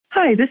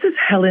Hi, this is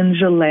Helen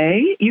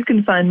Gillet. You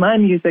can find my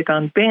music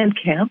on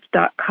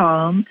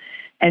bandcamp.com,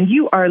 and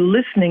you are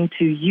listening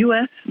to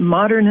U.S.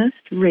 Modernist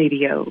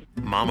Radio.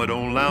 Mama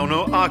don't allow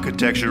no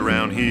architecture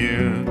around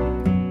here.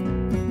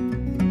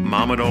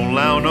 Mama don't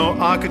allow no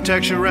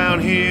architecture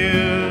around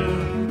here.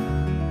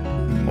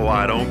 Oh,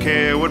 I don't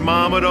care what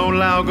Mama don't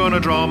allow, gonna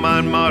draw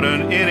mine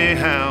modern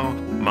anyhow.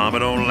 Mama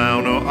don't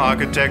allow no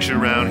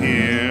architecture around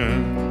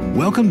here.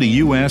 Welcome to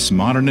U.S.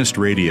 Modernist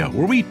Radio,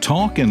 where we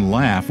talk and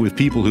laugh with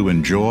people who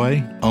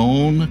enjoy,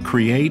 own,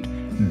 create,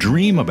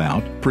 dream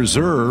about,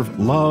 preserve,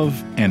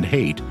 love, and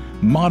hate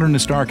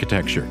modernist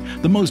architecture,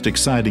 the most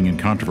exciting and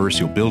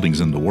controversial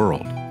buildings in the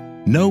world.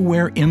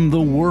 Nowhere in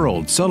the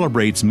world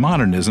celebrates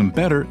modernism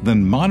better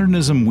than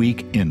Modernism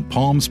Week in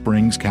Palm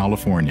Springs,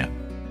 California.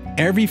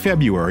 Every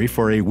February,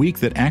 for a week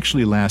that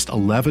actually lasts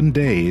 11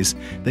 days,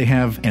 they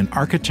have an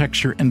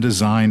architecture and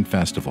design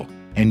festival.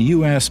 And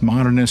U.S.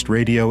 Modernist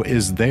Radio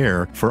is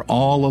there for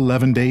all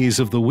 11 days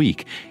of the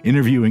week,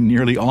 interviewing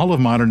nearly all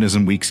of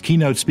Modernism Week's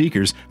keynote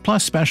speakers,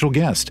 plus special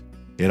guests.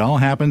 It all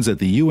happens at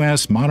the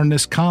U.S.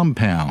 Modernist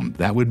compound.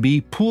 That would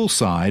be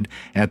poolside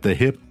at the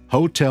hip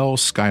Hotel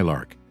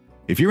Skylark.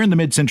 If you're into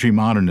mid-century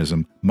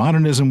modernism,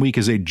 Modernism Week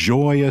is a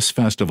joyous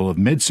festival of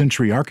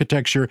mid-century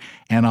architecture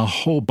and a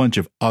whole bunch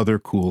of other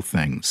cool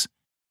things.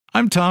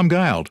 I'm Tom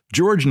Guild.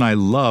 George and I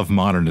love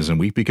Modernism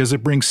Week because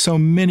it brings so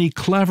many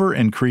clever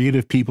and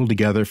creative people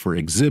together for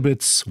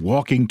exhibits,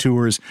 walking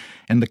tours,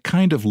 and the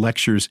kind of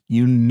lectures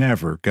you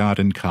never got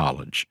in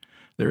college.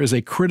 There is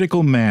a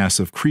critical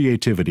mass of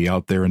creativity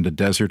out there in the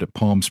desert at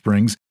Palm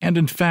Springs, and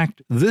in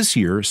fact, this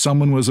year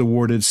someone was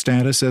awarded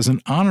status as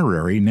an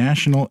honorary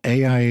National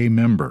AIA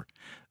member.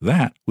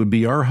 That would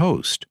be our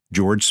host,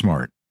 George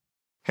Smart.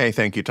 Hey,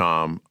 thank you,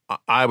 Tom.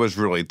 I was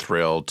really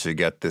thrilled to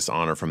get this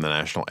honor from the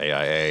National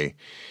AIA.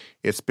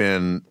 It's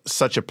been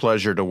such a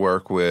pleasure to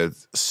work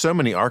with so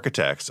many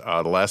architects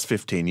the last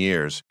 15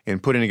 years in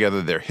putting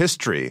together their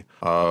history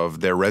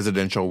of their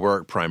residential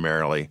work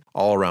primarily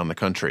all around the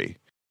country.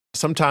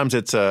 Sometimes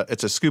it's a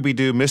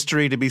Scooby-Doo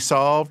mystery to be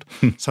solved.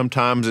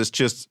 Sometimes it's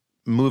just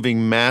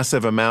moving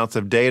massive amounts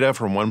of data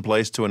from one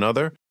place to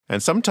another.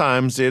 And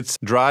sometimes it's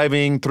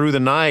driving through the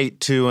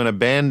night to an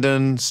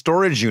abandoned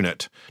storage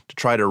unit to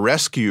try to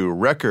rescue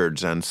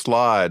records and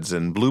slides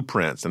and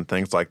blueprints and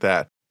things like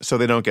that so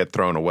they don't get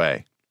thrown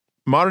away.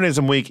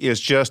 Modernism Week is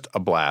just a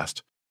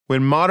blast.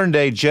 When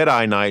modern-day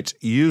Jedi Knights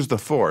use the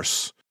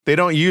Force, they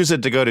don't use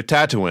it to go to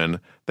Tatooine.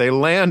 They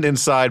land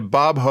inside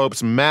Bob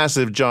Hope's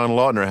massive John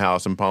Lautner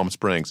house in Palm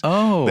Springs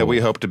that we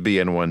hope to be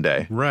in one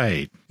day.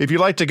 Right. If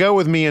you'd like to go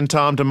with me and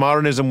Tom to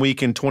Modernism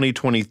Week in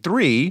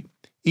 2023,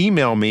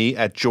 email me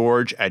at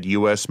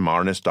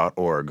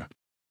george@usmodernist.org.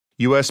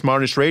 U.S.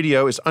 Modernist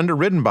Radio is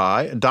underwritten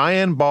by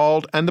Diane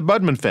Bald and the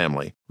Budman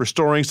family,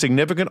 restoring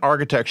significant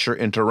architecture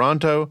in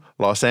Toronto,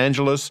 Los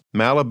Angeles,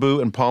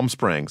 Malibu, and Palm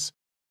Springs,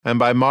 and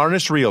by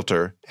Modernist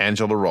realtor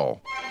Angela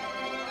Roll.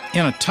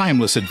 In a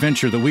timeless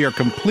adventure that we are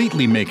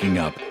completely making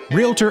up,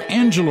 realtor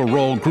Angela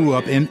Roll grew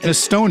up in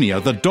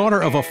Estonia, the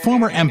daughter of a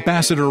former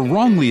ambassador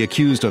wrongly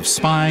accused of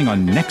spying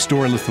on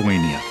next-door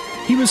Lithuania.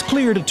 He was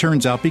cleared, it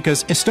turns out,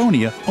 because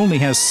Estonia only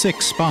has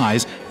 6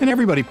 spies, and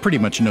everybody pretty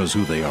much knows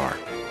who they are.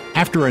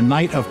 After a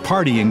night of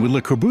partying with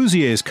Le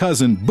Corbusier's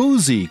cousin,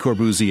 Boozy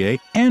Corbusier,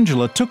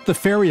 Angela took the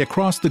ferry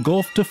across the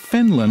Gulf to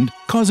Finland,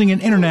 causing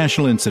an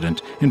international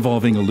incident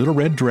involving a little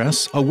red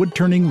dress, a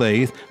wood-turning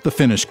lathe, the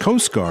Finnish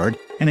Coast Guard,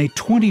 and a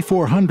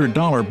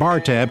 $2,400 bar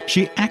tab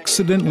she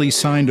accidentally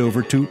signed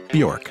over to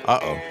Bjork.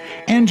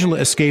 Angela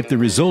escaped the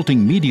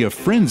resulting media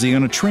frenzy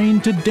on a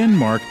train to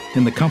Denmark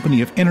in the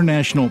company of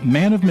international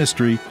man of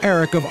mystery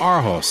Erik of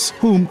Aarhus,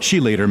 whom she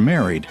later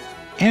married.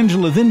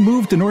 Angela then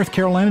moved to North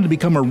Carolina to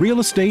become a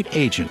real estate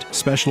agent.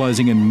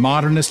 Specializing in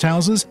modernist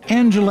houses,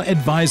 Angela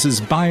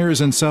advises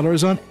buyers and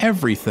sellers on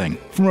everything,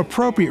 from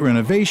appropriate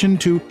renovation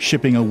to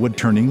shipping a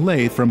wood-turning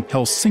lathe from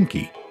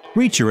Helsinki.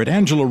 Reach her at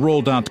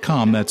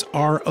angelaroll.com, that's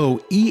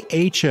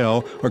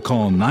ROEHL, or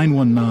call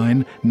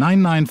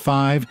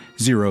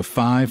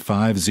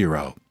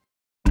 919-995-0550.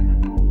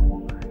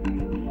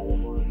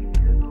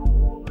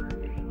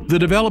 The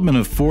development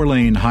of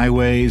 4-lane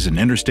highways and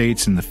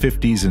interstates in the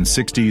 50s and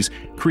 60s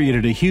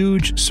created a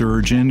huge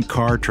surge in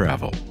car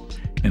travel.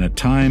 In a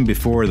time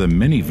before the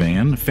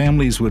minivan,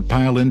 families would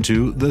pile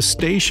into the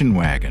station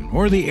wagon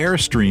or the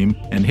Airstream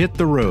and hit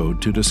the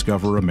road to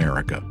discover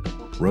America.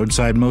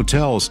 Roadside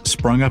motels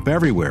sprung up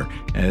everywhere,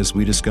 as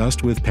we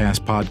discussed with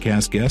past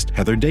podcast guest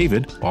Heather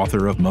David,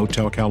 author of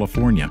Motel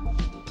California.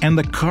 And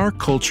the car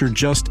culture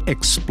just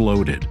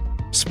exploded.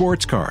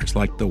 Sports cars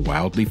like the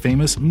wildly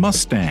famous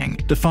Mustang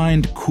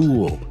defined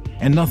cool,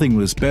 and nothing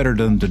was better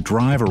than to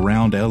drive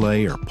around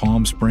LA or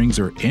Palm Springs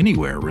or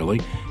anywhere really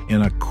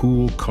in a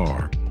cool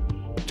car.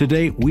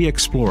 Today, we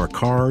explore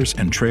cars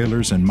and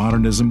trailers and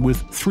modernism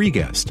with 3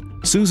 guests.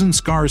 Susan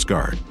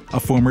Skarsgard, a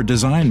former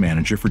design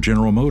manager for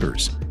General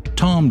Motors.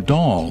 Tom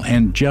Dolle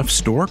and Jeff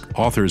Stork,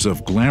 authors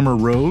of Glamour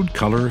Road,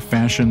 Color,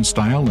 Fashion,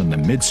 Style, and the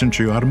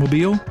Midcentury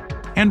Automobile.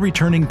 And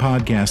returning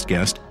podcast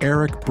guest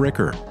Eric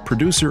Bricker,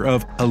 producer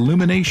of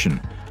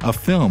Alumination, a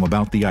film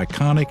about the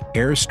iconic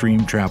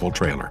Airstream travel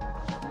trailer.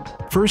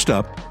 First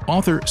up,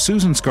 author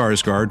Susan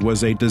Skarsgard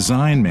was a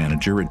design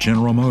manager at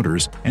General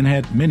Motors and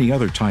had many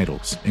other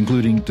titles,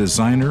 including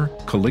designer,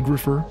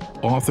 calligrapher,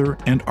 author,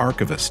 and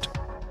archivist.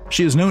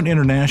 She is known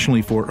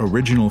internationally for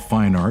original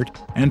fine art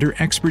and her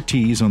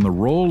expertise on the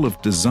role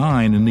of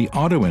design in the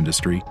auto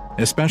industry,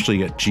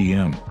 especially at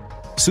GM.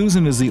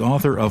 Susan is the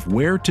author of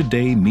Where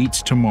Today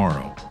Meets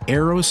Tomorrow,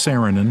 Eero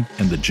Saarinen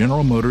and the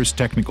General Motors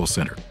Technical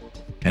Center.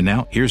 And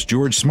now here's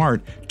George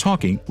Smart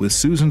talking with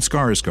Susan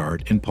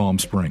Skarsgard in Palm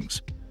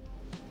Springs.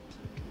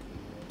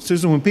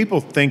 Susan, when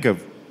people think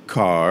of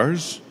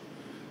cars,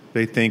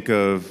 they think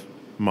of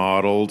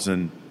models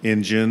and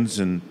engines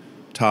and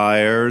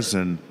tires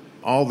and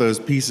all those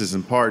pieces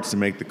and parts to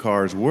make the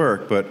cars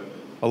work. But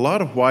a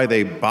lot of why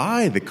they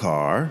buy the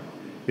car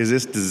is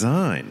its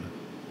design,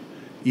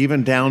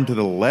 even down to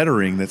the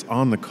lettering that's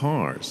on the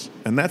cars.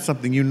 And that's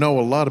something you know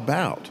a lot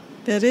about.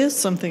 That is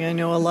something I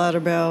know a lot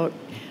about.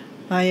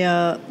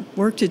 I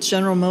worked at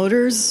General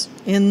Motors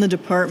in the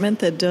department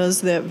that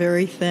does that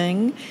very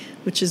thing,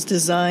 which is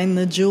design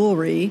the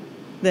jewelry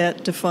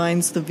that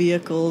defines the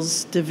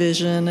vehicle's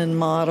division and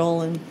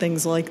model and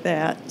things like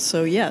that.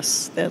 So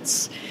yes,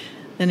 that's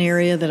an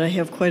area that I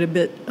have quite a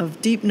bit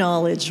of deep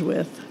knowledge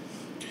with.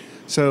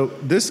 So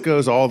this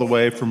goes all the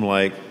way from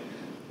like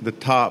the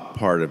top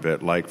part of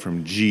it, like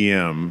from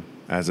GM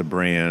as a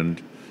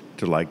brand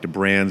to like the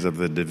brands of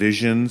the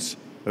divisions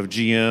of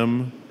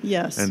GM.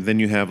 Yes. And then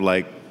you have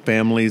like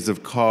families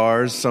of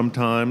cars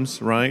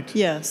sometimes, right?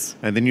 Yes.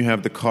 And then you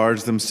have the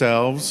cars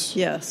themselves.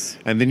 Yes.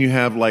 And then you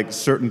have like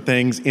certain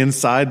things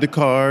inside the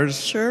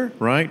cars. Sure.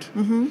 Right?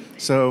 Mm-hmm.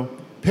 So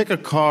pick a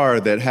car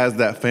that has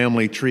that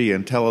family tree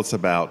and tell us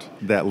about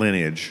that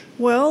lineage.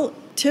 Well,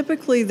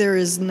 typically there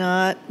is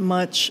not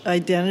much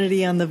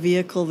identity on the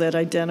vehicle that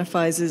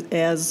identifies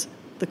as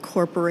the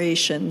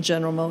corporation,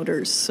 General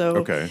Motors.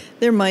 So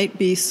there might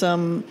be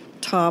some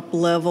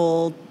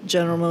top-level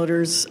General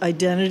Motors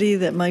identity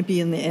that might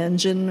be in the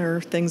engine or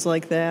things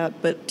like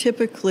that, but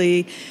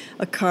typically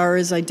a car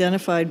is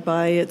identified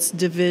by its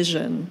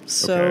division.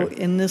 So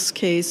in this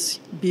case,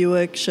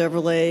 Buick,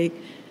 Chevrolet,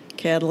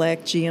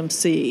 Cadillac,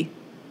 GMC.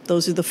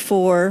 Those are the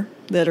four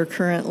that are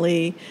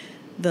currently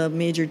the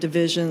major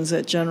divisions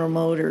at General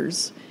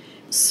Motors.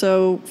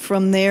 So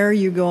from there,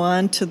 you go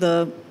on to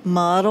the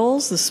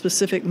models, the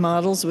specific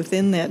models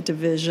within that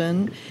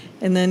division,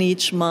 and then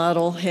each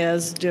model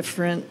has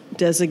different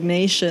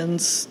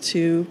designations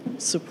to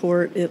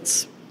support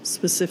its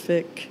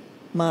specific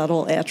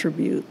model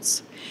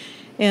attributes.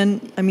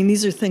 And, I mean,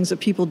 these are things that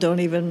people don't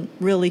even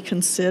really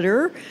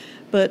consider,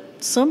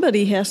 but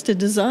somebody has to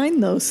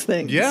design those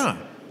things. Yeah.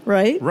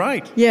 Right?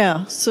 Right.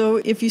 Yeah. So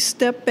if you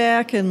step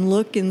back and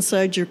look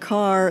inside your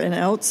car and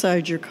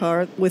outside your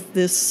car with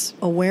this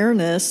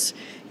awareness,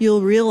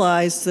 you'll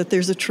realize that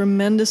there's a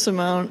tremendous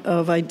amount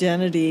of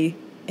identity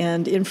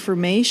and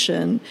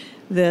information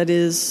that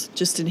is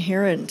just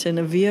inherent in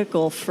a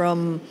vehicle,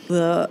 from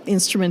the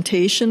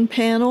instrumentation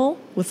panel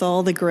with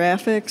all the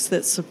graphics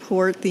that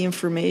support the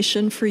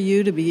information for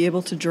you to be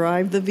able to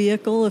drive the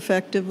vehicle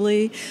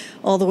effectively,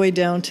 all the way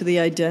down to the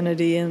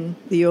identity and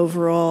the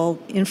overall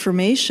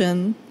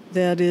information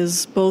that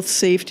is both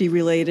safety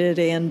related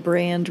and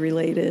brand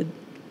related.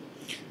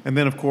 And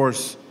then, of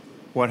course,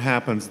 what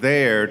happens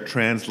there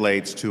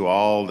translates to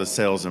all the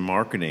sales and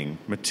marketing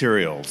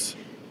materials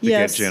that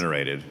get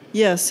generated.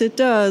 Yes, it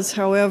does.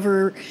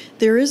 However,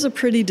 there is a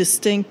pretty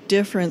distinct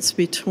difference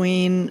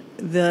between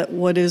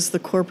what is the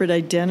corporate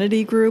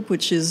identity group,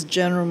 which is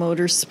General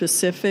Motors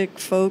specific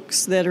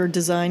folks that are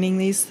designing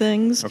these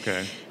things.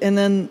 Okay. And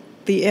then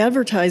the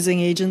advertising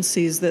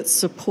agencies that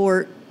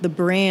support the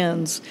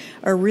brands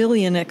are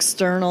really an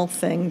external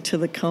thing to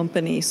the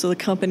company. So the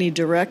company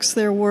directs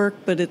their work,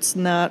 but it's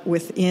not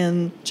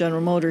within General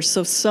Motors.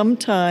 So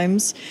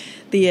sometimes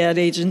the ad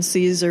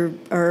agencies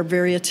are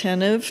very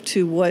attentive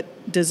to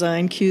what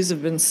design cues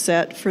have been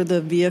set for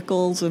the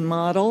vehicles and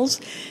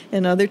models,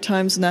 and other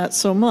times not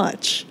so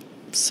much.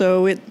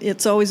 So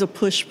it's always a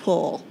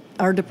push-pull.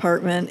 Our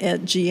department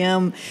at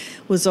GM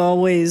was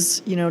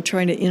always,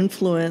 trying to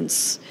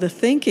influence the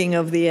thinking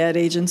of the ad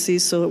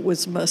agencies so it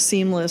was a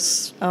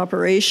seamless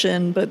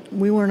operation, but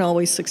we weren't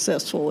always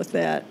successful with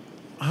that.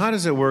 How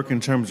does it work in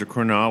terms of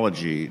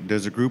chronology?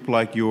 Does a group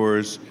like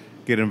yours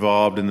get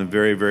involved in the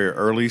very, very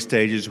early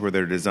stages where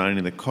they're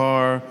designing the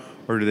car,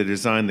 or do they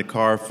design the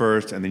car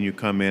first and then you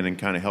come in and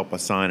kind of help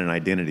assign an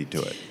identity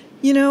to it?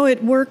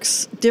 It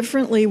works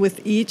differently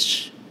with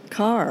each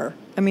car.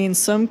 I mean,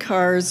 some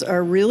cars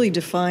are really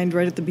defined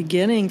right at the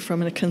beginning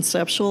from a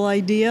conceptual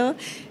idea,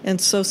 and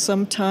so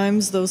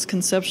sometimes those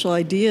conceptual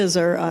ideas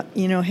are,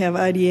 have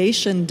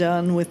ideation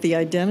done with the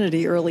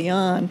identity early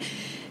on.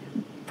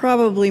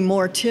 Probably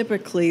more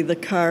typically, the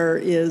car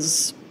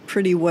is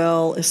pretty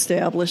well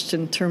established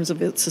in terms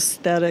of its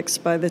aesthetics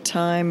by the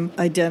time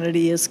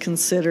identity is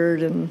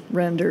considered and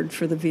rendered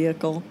for the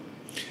vehicle.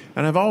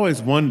 And I've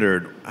always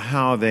wondered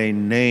how they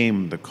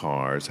name the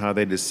cars, how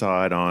they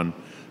decide on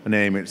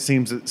name. It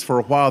seems that for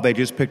a while they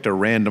just picked a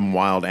random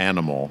wild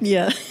animal.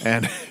 Yeah.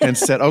 and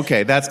said,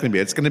 okay, it's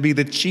going to be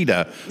the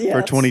cheetah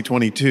for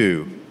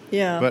 2022.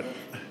 Yeah. But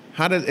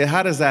how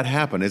does that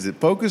happen? Is it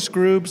focus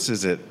groups?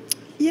 Is it?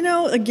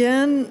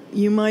 Again,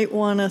 you might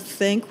want to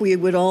think, we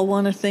would all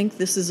want to think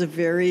this is a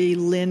very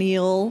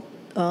lineal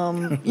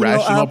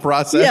rational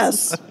process?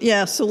 Yes.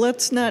 Yeah, so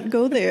let's not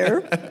go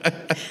there.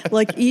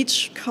 Like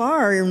each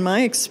car, in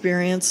my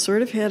experience,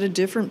 sort of had a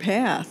different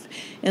path.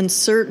 And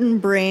certain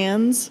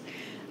brands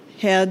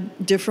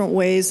had different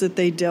ways that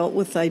they dealt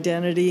with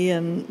identity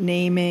and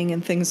naming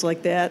and things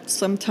like that.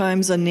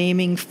 Sometimes a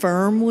naming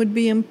firm would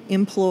be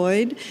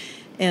employed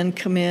and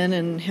come in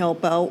and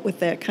help out with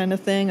that kind of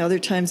thing. Other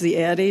times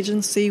the ad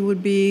agency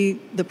would be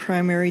the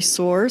primary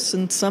source,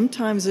 and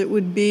sometimes it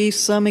would be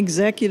some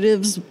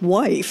executive's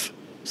wife.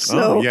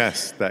 So,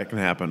 yes, that can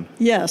happen.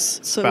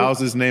 Yes. So,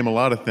 spouses name a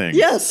lot of things.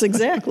 Yes,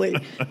 exactly.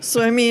 So,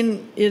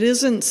 it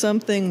isn't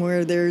something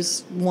where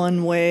there's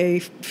one way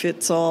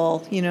fits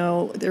all.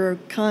 They're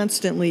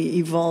constantly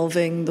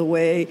evolving the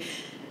way,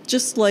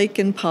 just like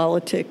in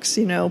politics,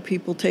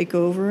 people take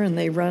over and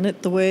they run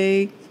it the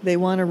way they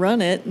want to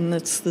run it, and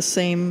it's the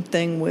same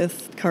thing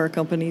with car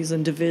companies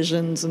and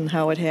divisions and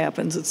how it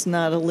happens. It's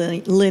not a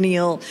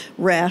lineal,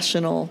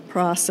 rational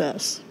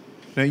process.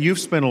 Now, you've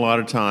spent a lot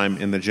of time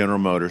in the General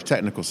Motors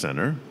Technical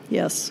Center.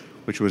 Yes.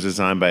 Which was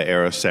designed by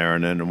Eero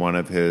Saarinen and one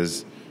of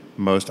his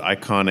most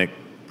iconic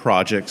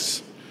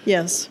projects.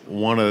 Yes.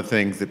 One of the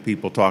things that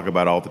people talk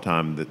about all the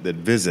time that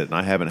visit, and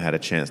I haven't had a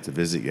chance to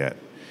visit yet,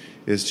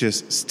 is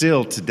just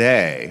still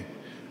today,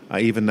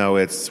 even though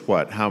it's,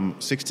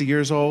 60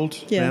 years old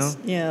yes.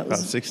 now? Yeah. About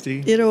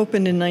 60? It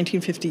opened in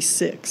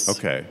 1956.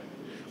 Okay.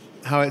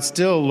 How it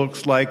still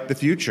looks like the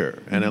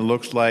future, and it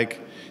looks like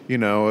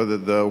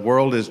the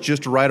world is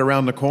just right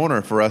around the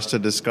corner for us to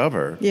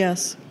discover.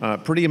 Yes.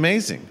 Pretty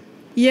amazing.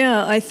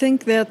 Yeah, I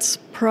think that's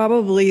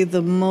probably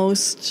the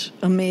most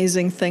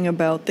amazing thing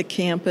about the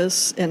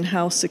campus and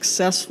how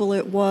successful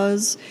it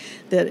was,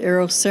 that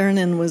Eero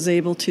Saarinen was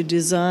able to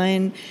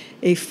design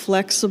a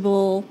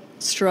flexible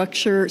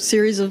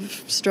series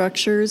of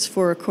structures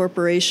for a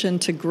corporation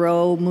to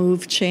grow,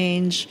 move,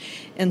 change,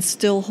 and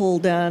still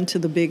hold on to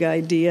the big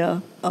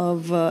idea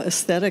of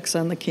aesthetics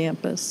on the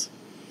campus.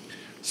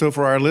 So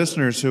for our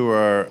listeners who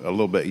are a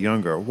little bit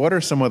younger, what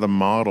are some of the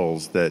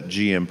models that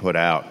GM put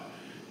out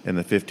in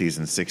the 50s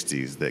and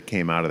 60s that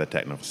came out of the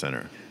Technical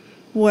Center?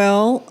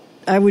 Well,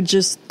 I would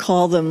just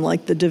call them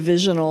like the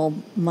divisional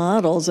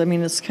models.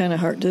 It's kind of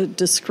hard to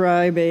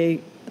describe. A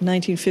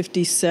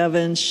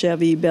 1957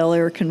 Chevy Bel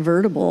Air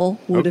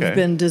convertible would have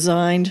been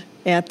designed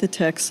at the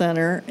Tech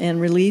Center and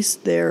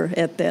released there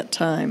at that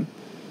time.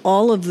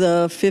 All of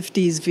the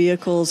 50s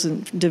vehicles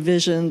and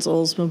divisions,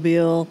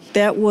 Oldsmobile,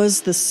 that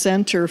was the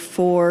center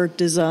for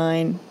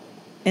design,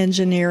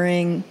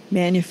 engineering,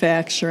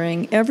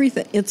 manufacturing,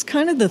 everything. It's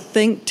kind of the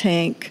think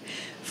tank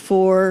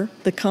for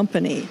the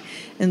company.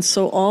 And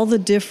so all the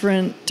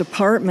different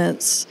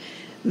departments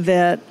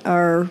that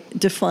are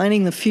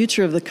defining the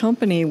future of the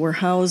company were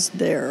housed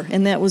there.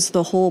 And that was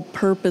the whole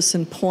purpose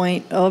and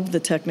point of the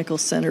Technical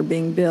Center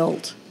being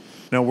built.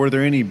 Now, were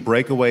there any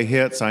breakaway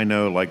hits? I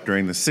know, like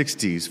during the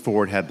 60s,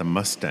 Ford had the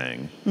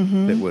Mustang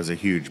that was a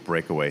huge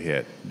breakaway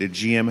hit. Did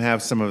GM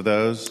have some of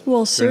those?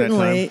 Well,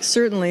 certainly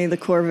the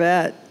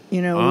Corvette,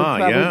 would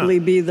probably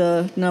be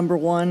the number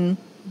one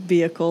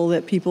vehicle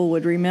that people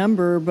would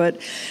remember.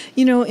 But,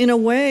 in a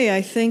way,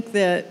 I think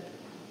that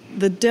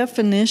the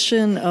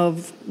definition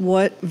of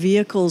what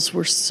vehicles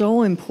were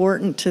so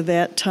important to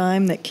that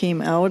time that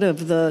came out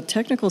of the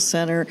Technical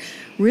Center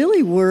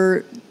really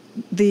were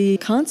the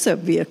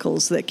concept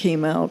vehicles that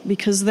came out,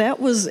 because that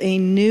was a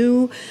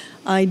new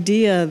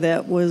idea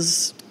that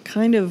was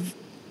kind of,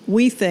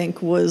 we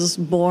think, was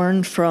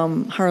born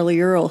from Harley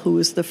Earl, who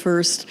was the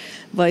first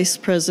vice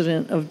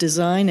president of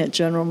design at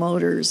General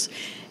Motors.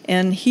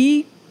 And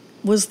he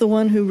was the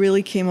one who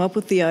really came up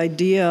with the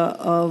idea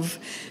of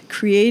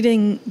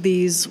creating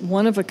these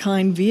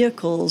one-of-a-kind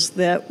vehicles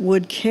that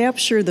would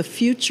capture the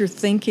future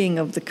thinking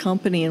of the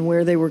company and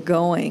where they were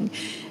going.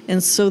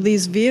 And so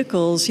these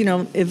vehicles,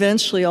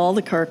 eventually all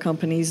the car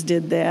companies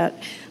did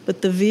that,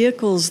 but the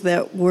vehicles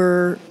that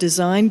were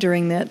designed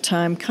during that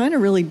time kind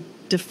of really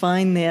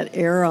defined that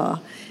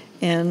era.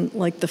 And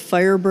like the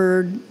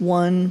Firebird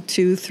 1,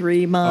 2,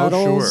 3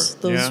 models,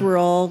 those were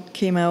all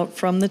came out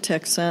from the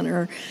Tech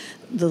Center.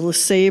 The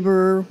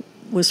LeSabre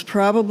was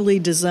probably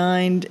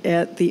designed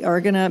at the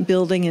Argonaut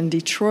building in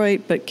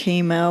Detroit, but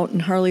came out,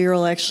 and Harley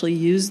Earl actually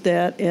used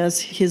that as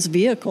his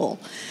vehicle.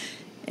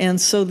 And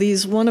so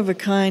these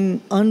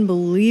one-of-a-kind,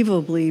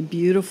 unbelievably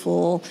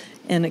beautiful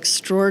and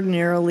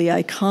extraordinarily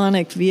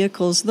iconic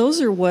vehicles,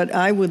 those are what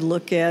I would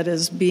look at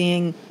as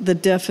being the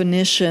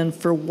definition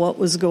for what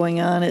was going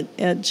on at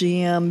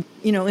GM,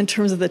 in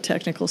terms of the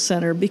Technical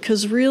Center,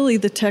 because really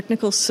the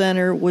Technical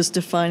Center was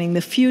defining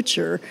the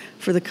future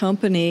for the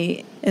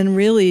company and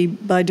really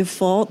by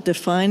default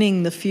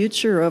defining the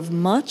future of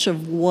much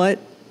of what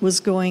was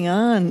going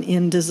on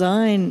in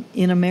design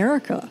in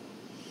America.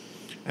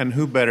 And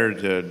who better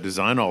to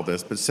design all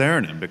this but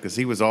Saarinen, because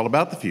he was all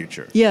about the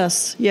future.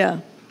 Yes, yeah.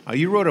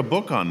 You wrote a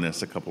book on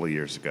this a couple of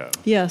years ago.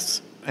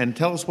 Yes. And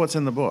tell us what's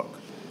in the book.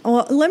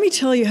 Well, let me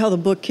tell you how the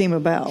book came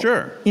about.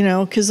 Sure.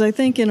 Because I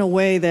think in a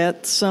way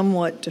that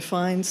somewhat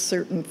defines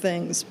certain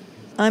things.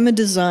 I'm a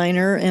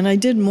designer, and I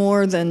did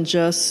more than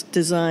just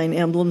design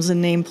emblems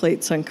and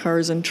nameplates on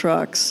cars and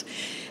trucks.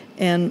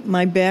 And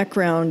my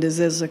background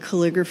is as a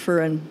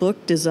calligrapher and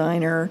book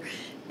designer.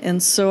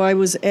 And so I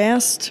was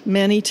asked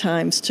many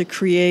times to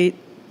create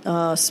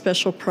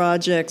special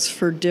projects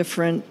for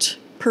different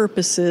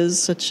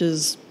purposes, such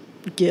as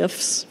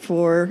gifts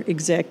for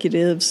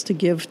executives to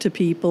give to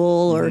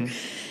people.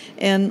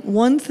 And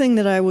one thing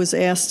that I was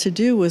asked to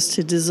do was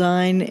to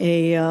design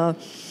a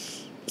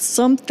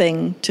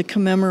something to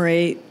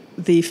commemorate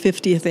the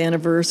 50th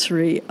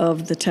anniversary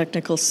of the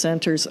Technical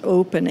Center's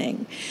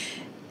opening.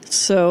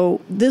 So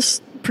this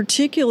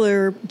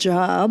particular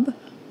job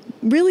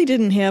really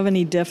didn't have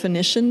any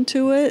definition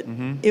to it.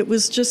 It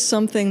was just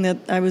something that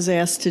I was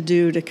asked to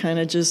do to kind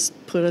of just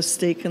put a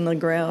stake in the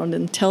ground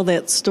and tell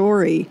that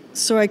story.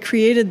 So I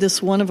created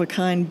this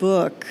one-of-a-kind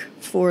book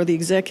for the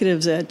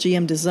executives at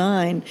GM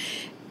Design,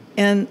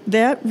 and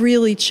that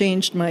really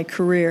changed my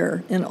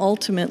career and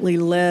ultimately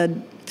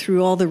led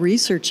through all the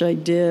research I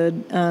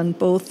did on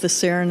both the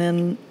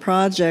Saarinen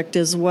project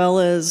as well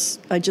as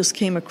I just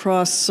came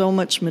across so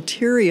much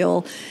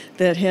material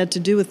that had to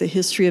do with the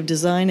history of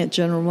design at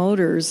General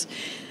Motors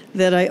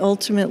that I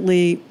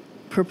ultimately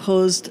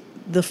proposed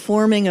the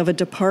forming of a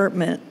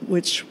department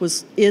which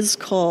is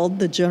called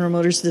the General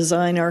Motors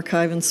Design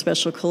Archive and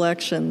Special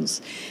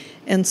Collections.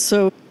 And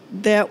so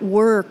that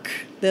work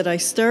that I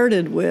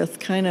started with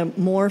kind of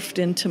morphed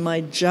into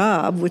my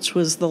job, which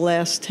was the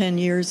last 10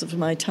 years of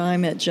my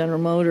time at General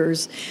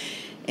Motors.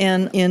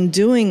 And in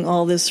doing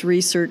all this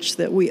research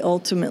that we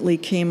ultimately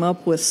came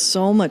up with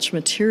so much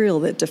material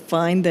that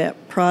defined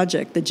that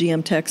project, the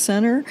GM Tech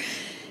Center,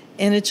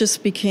 and it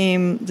just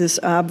became this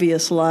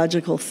obvious,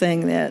 logical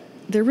thing that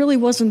there really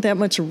wasn't that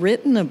much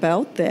written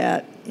about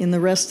that in the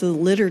rest of the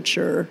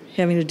literature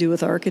having to do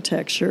with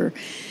architecture.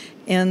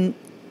 And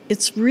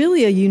it's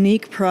really a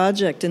unique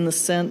project in the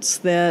sense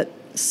that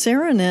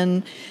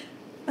Saarinen,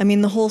 I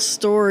mean, the whole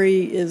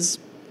story is,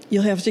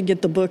 you'll have to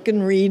get the book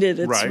and read it.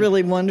 It's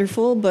really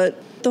wonderful.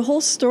 But the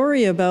whole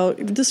story about,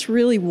 this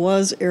really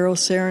was Eero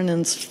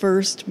Saarinen's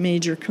first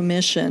major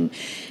commission.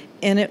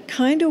 And it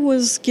kind of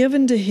was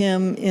given to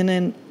him in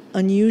an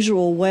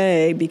unusual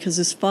way because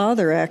his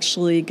father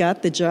actually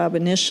got the job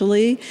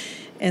initially,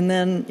 and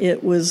then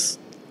it was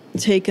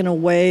taken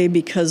away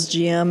because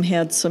GM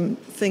had some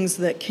things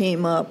that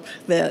came up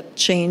that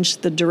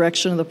changed the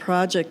direction of the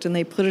project, and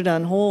they put it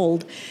on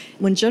hold.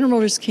 When General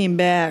Motors came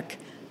back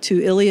to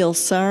Eero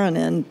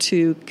Saarinen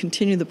to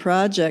continue the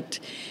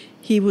project,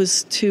 he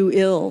was too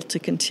ill to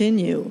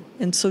continue.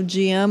 And so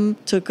GM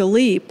took a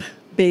leap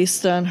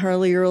based on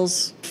Harley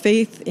Earl's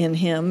faith in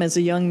him as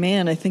a young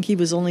man. I think he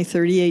was only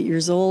 38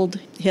 years old.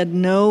 He had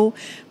no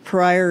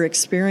prior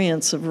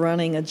experience of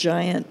running a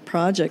giant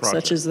project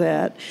such as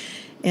that.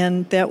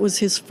 And that was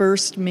his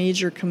first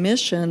major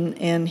commission,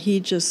 and he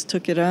just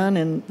took it on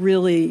and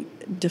really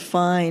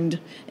defined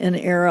an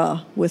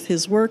era with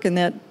his work, and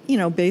that,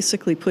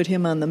 basically put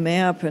him on the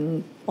map,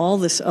 and all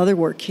this other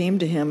work came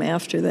to him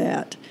after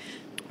that.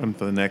 And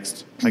for the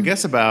next, I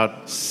guess,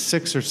 about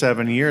 6 or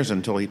 7 years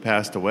until he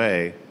passed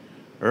away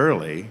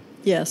early.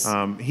 Yes.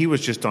 He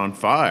was just on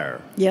fire.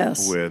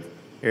 Yes. With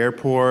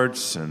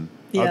airports and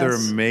other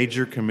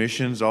major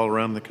commissions all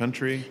around the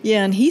country.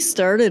 Yeah, and he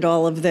started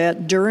all of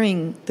that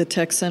during the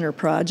Tech Center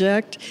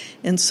project,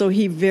 and so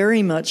he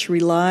very much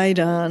relied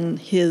on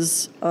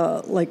his,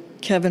 like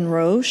Kevin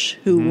Roche,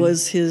 who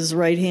was his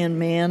right-hand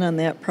man on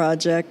that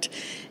project,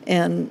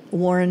 and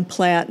Warren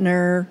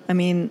Plattner. I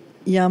mean,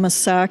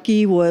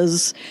 Yamasaki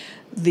was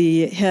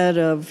the head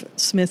of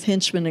Smith,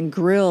 Hinchman and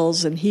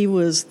Grills, and he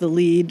was the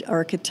lead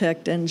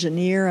architect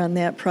engineer on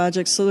that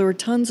project. So there were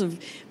tons of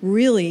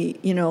really,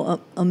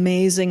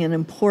 amazing and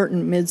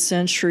important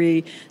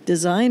mid-century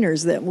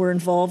designers that were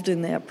involved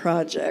in that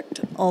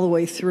project all the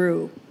way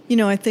through.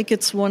 I think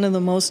it's one of the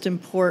most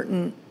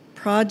important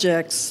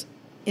projects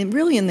in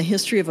the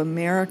history of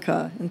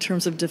America in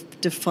terms of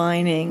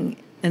defining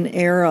an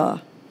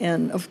era.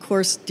 And of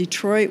course,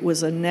 Detroit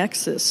was a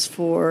nexus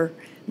for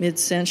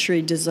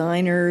mid-century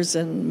designers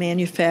and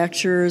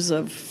manufacturers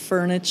of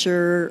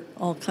furniture,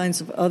 all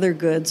kinds of other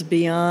goods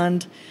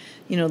beyond,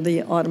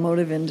 the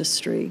automotive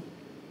industry.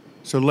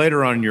 So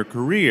later on in your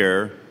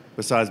career,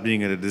 besides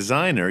being a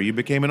designer, you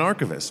became an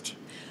archivist.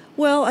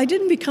 Well, I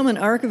didn't become an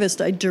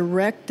archivist. I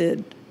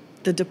directed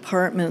the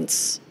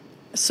departments.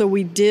 So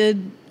we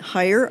did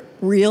hire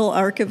real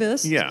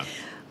archivists. Yeah.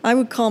 I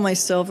would call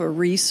myself a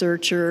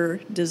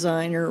researcher,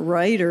 designer,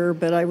 writer,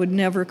 but I would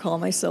never call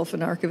myself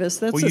an archivist.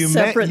 That's a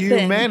separate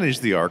thing. You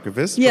managed the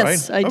archivist, right?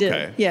 Yes, I did.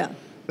 Okay. Yeah.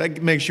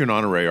 That makes you an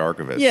honorary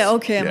archivist. Yeah,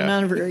 okay, I'm an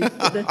honorary.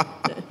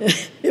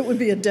 It would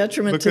be a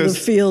detriment to the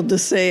field to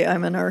say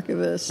I'm an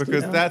archivist.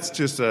 Because that's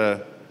just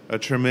a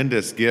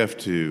tremendous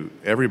gift to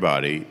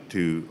everybody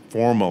to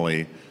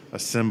formally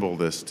assemble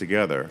this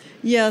together.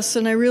 Yes,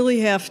 and I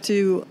really have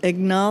to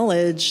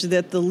acknowledge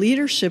that the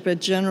leadership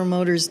at General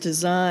Motors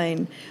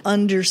Design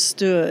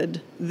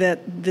understood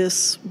that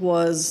this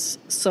was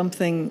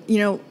something,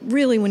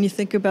 really when you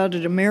think about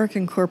it,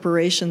 American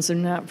corporations are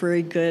not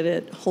very good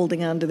at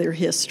holding on to their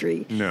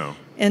history. No.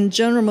 And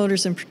General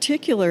Motors in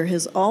particular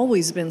has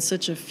always been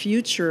such a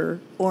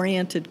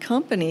future-oriented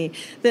company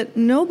that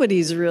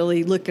nobody's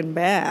really looking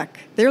back.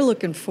 They're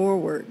looking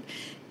forward.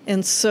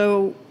 And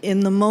so in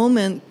the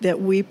moment that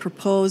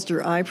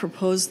I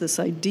proposed this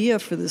idea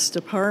for this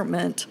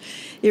department,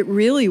 it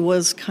really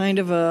was kind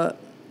of a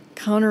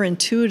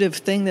counterintuitive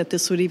thing that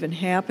this would even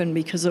happen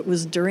because it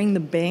was during the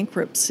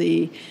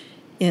bankruptcy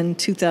in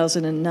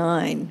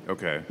 2009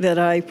 that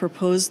I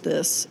proposed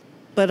this.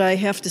 But I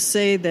have to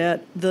say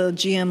that the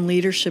GM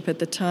leadership at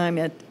the time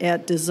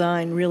at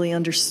Design really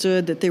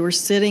understood that they were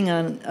sitting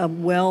on a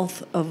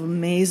wealth of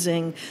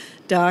amazing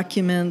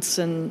documents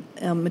and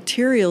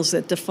materials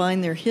that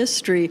define their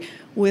history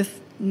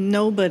with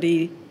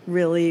nobody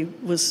really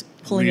was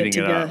pulling it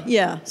together.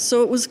 Yeah,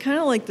 so it was kind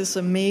of like this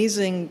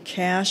amazing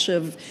cache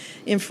of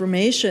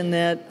information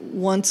that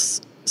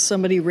once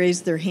somebody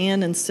raised their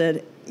hand and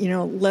said,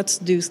 let's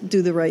do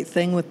the right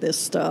thing with this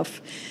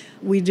stuff,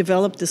 we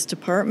developed this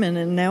department,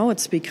 and now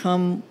it's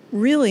become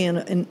really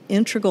an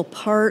integral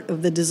part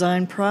of the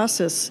design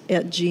process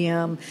at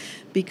GM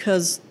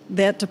because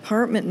that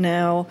department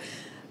now,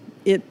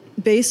 it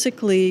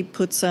basically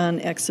puts on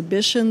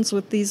exhibitions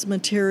with these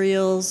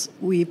materials.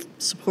 We've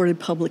supported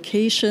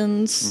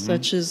publications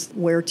such as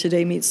Where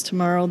Today Meets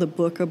Tomorrow, the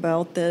book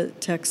about the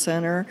tech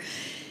center.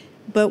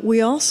 But we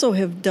also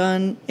have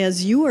done,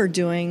 as you are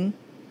doing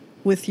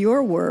with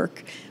your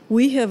work,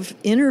 we have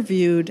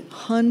interviewed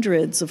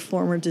hundreds of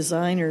former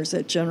designers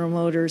at General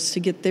Motors to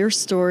get their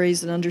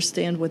stories and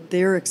understand what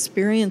their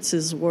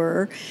experiences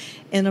were.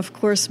 And of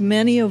course,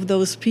 many of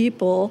those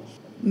people,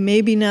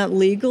 maybe not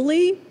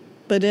legally,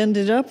 but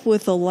ended up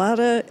with a lot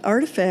of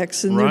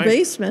artifacts in their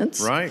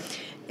basements. Right.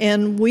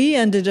 And we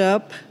ended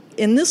up,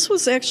 and this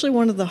was actually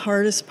one of the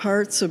hardest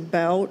parts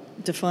about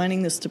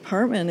defining this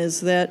department,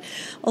 is that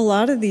a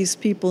lot of these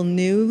people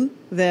knew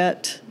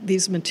that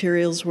these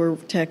materials were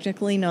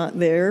technically not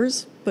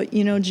theirs, but,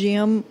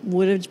 GM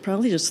would have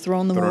probably just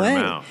thrown them away.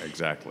 Them out,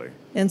 exactly.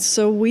 And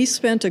so we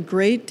spent a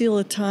great deal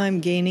of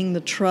time gaining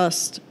the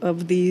trust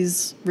of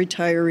these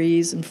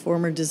retirees and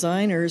former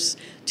designers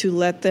to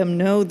let them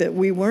know that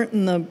we weren't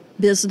in the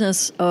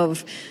business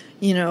of,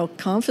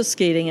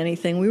 confiscating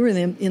anything. We were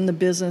in the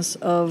business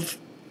of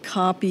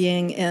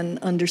copying and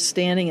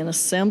understanding and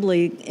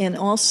assembly, and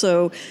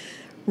also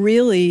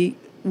really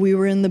we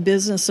were in the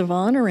business of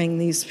honoring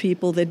these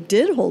people that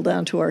did hold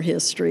on to our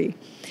history.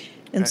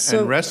 And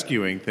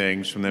rescuing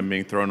things from them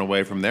being thrown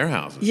away from their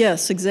houses.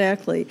 Yes,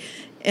 exactly.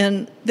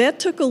 And that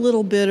took a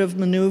little bit of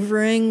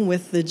maneuvering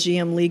with the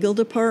GM legal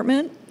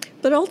department,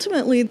 but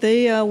ultimately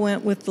they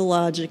went with the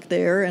logic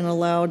there and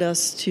allowed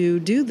us to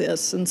do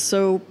this. And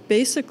so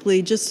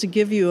basically, just to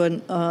give you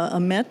a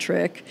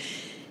metric,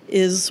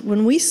 is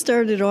when we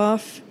started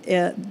off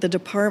at the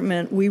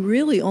department, we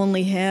really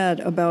only had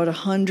about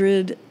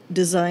 100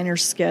 designer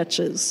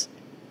sketches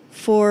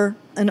for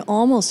an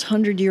almost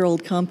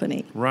 100-year-old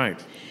company. Right.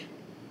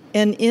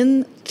 And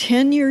in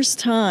 10 years'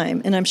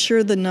 time, and I'm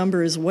sure the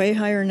number is way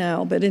higher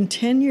now, but in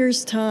 10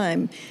 years'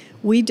 time,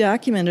 we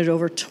documented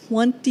over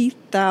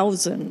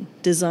 20,000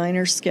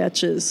 designer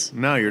sketches.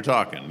 Now you're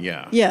talking,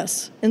 yeah.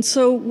 Yes. And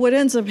so what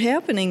ends up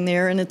happening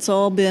there, and it's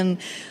all been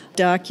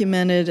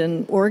documented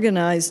and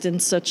organized in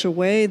such a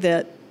way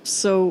that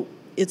so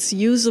it's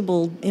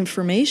usable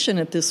information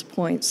at this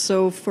point.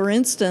 So, for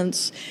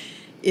instance,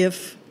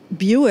 if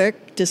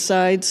Buick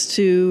decides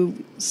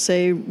to,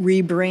 say,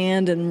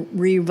 rebrand and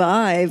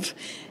revive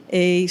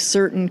a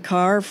certain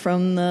car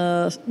from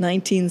the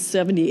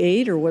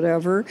 1978 or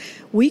whatever,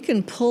 we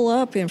can pull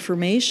up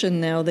information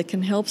now that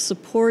can help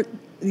support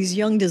these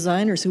young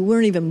designers who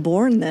weren't even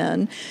born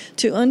then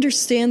to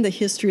understand the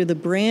history of the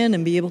brand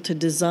and be able to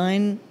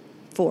design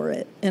for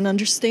it and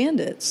understand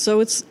it.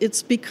 So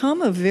it's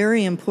become a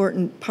very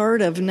important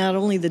part of not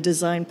only the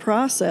design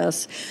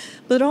process,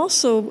 but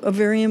also a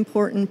very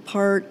important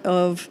part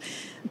of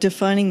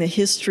defining the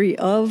history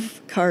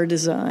of car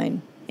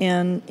design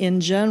and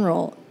in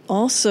general.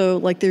 Also,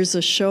 like there's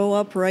a show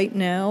up right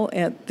now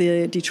at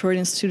the Detroit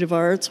Institute of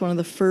Arts, one of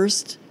the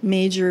first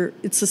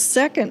it's the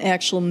second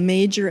actual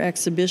major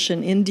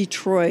exhibition in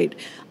Detroit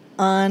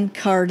on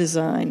car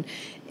design.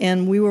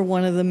 And we were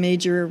one of the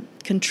major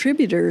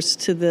contributors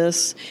to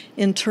this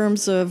in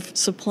terms of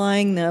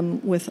supplying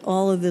them with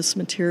all of this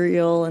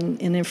material and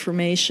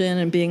information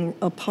and being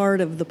a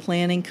part of the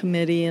planning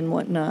committee and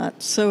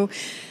whatnot. So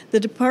the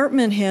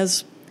department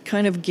has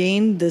kind of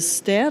gained this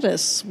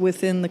status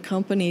within the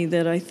company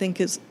that I think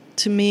is,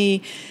 to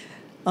me,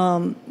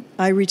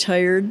 I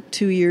retired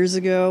 2 years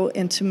ago,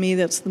 and to me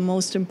that's the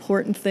most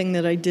important thing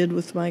that I did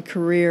with my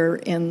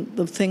career. And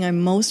the thing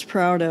I'm most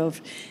proud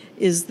of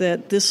is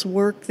that this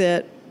work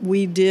that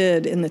we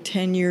did in the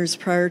 10 years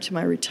prior to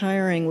my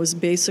retiring was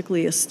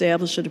basically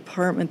establish a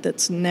department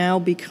that's now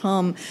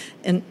become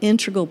an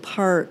integral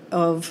part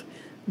of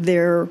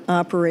their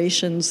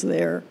operations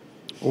there.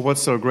 Well,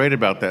 what's so great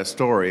about that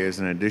story is,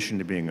 in addition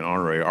to being an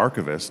honorary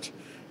archivist,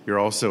 you're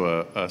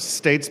also a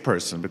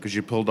statesperson because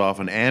you pulled off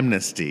an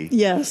amnesty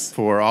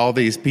for all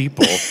these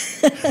people.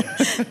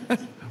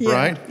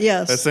 Right?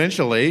 Yes.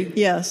 Essentially.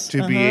 Yes.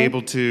 To be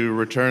able to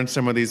return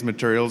some of these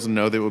materials and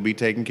know they will be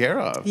taken care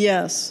of.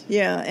 Yes.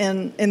 Yeah.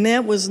 And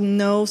that was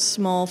no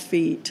small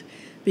feat,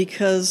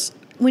 because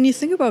when you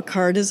think about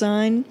car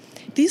design,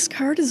 these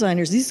car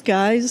designers, these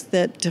guys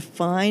that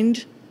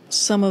defined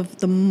some of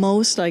the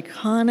most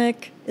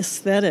iconic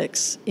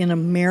aesthetics in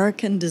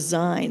American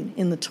design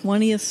in the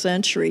 20th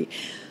century,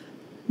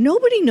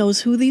 nobody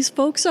knows who these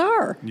folks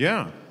are.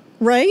 Yeah.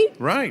 Right?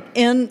 Right.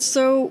 And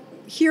so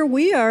here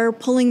we are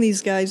pulling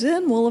these guys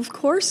in. Well, of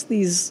course,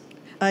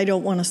 I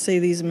don't want to say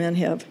these men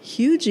have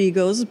huge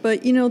egos,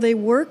 but, they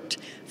worked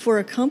for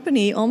a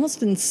company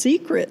almost in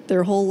secret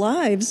their whole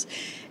lives.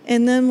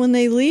 And then when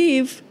they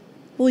leave,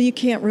 well, you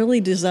can't really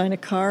design a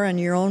car on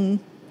your own,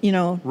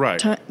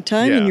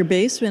 time in your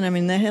basement. I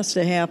mean, that has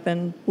to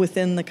happen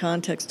within the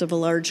context of a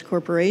large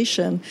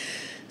corporation.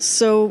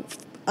 So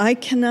I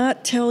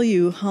cannot tell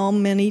you how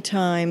many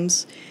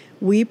times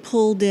we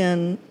pulled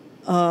in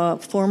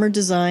former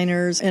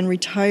designers and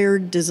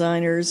retired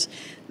designers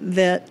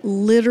that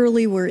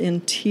literally were in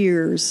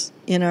tears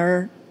in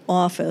our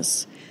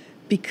office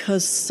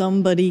because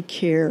somebody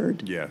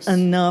cared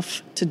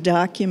enough to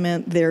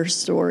document their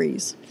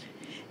stories.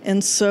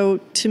 And so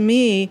to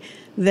me,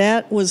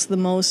 that was the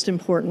most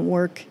important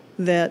work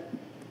that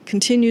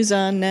continues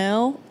on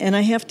now. And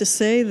I have to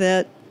say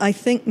that I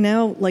think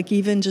now, like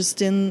even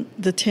just in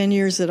the 10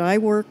 years that I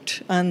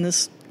worked on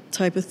this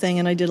type of thing,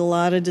 and I did a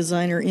lot of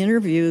designer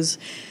interviews,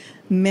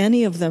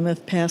 many of them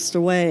have passed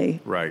away.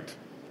 Right.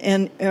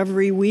 And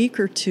every week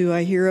or two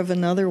I hear of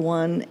another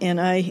one. And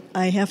I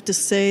have to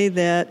say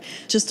that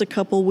just a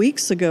couple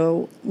weeks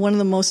ago, one of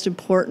the most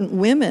important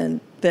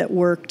women that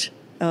worked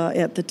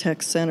at the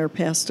tech center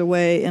passed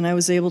away. And I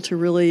was able to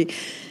really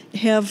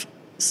have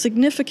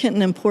significant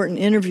and important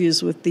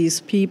interviews with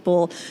these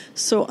people.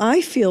 So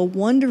I feel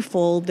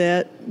wonderful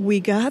that we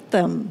got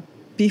them.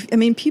 I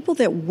mean, people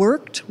that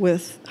worked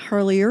with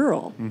Harley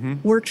Earl,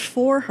 worked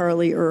for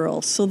Harley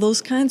Earl. So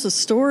those kinds of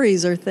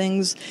stories are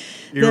things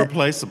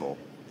irreplaceable,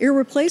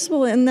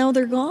 and now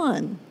they're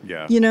gone.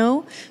 Yeah.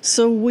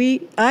 So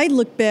I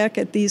look back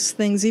at these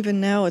things even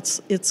now.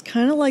 It's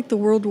kind of like the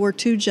World War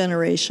II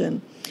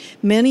generation.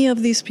 Many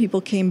of these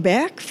people came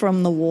back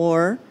from the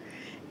war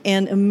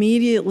and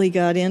immediately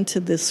got into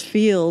this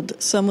field,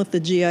 some with the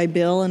GI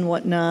Bill and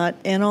whatnot,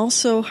 and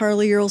also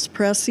Harley Earl's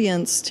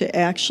prescience to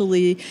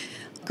actually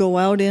go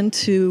out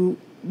into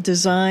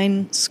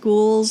design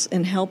schools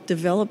and help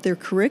develop their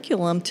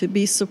curriculum to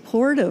be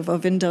supportive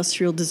of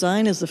industrial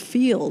design as a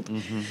field.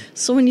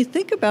 So when you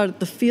think about it,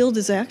 the field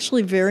is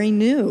actually very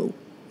new.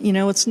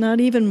 It's not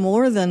even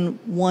more than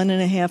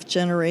 1.5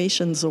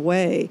 generations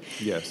away.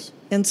 Yes.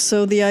 And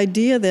so the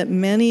idea that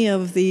many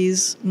of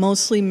these,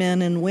 mostly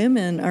men and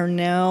women, are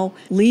now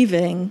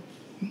leaving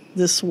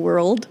this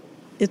world,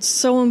 it's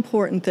so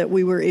important that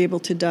we were able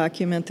to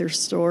document their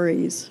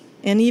stories.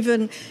 And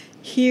even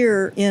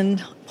here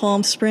in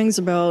Palm Springs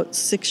about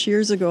 6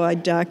 years ago, I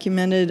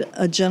documented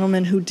a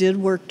gentleman who did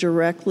work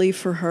directly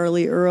for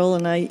Harley Earl,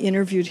 and I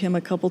interviewed him a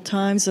couple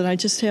times. And I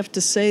just have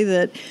to say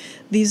that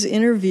these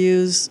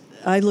interviews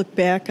I look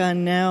back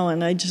on now,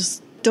 and I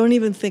just don't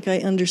even think I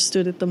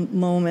understood at the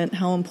moment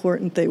how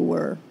important they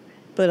were.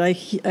 But I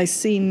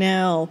see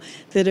now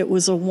that it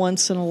was a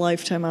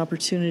once-in-a-lifetime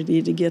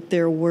opportunity to get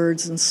their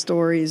words and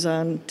stories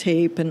on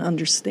tape and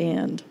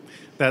understand.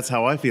 That's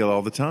how I feel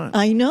all the time.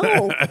 I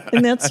know,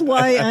 and that's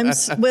why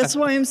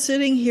I'm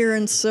sitting here.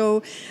 And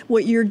so,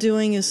 what you're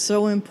doing is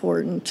so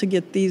important to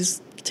get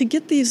these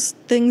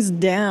things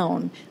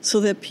down so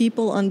that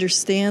people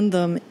understand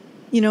them.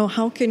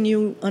 How can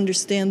you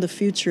understand the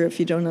future if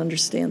you don't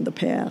understand the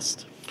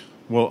past?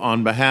 Well,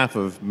 on behalf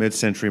of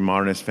mid-century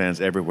modernist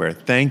fans everywhere,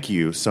 thank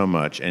you so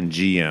much, and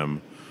GM,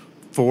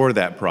 for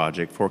that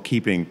project, for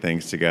keeping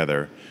things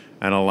together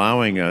and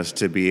allowing us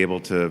to be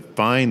able to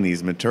find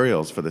these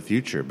materials for the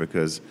future,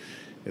 because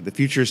the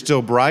future is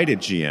still bright at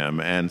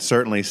GM, and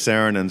certainly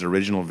Saarinen's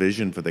original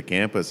vision for the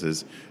campus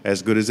is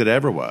as good as it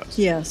ever was.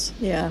 Yes,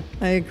 yeah,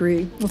 I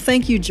agree. Well,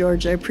 thank you,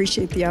 George. I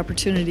appreciate the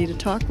opportunity to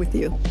talk with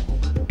you.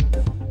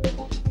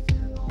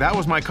 That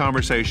was my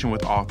conversation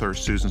with author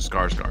Susan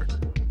Skarsgard.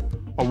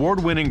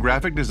 Award-winning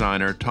graphic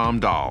designer Tom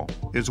Dahl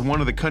is one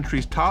of the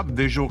country's top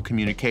visual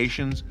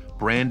communications,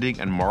 branding,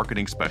 and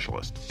marketing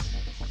specialists.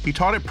 He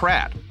taught at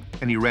Pratt,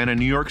 and he ran a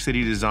New York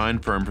City design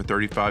firm for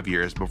 35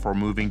 years before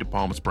moving to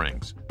Palm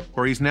Springs,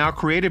 where he's now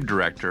creative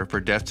director for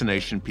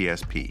Destination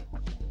PSP.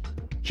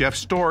 Jeff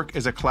Stork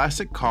is a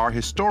classic car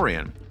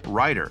historian,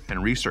 writer,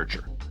 and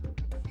researcher.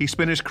 He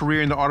spent his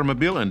career in the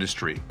automobile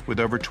industry with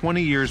over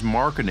 20 years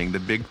marketing the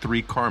big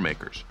three car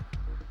makers.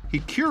 He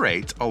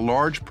curates a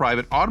large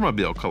private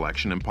automobile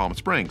collection in Palm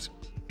Springs.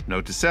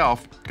 Note to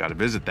self, gotta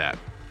visit that.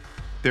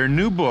 Their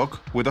new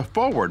book, with a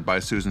foreword by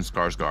Susan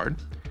Skarsgard,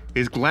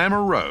 is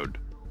Glamour Road: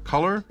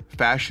 Color,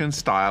 Fashion,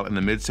 Style in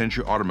the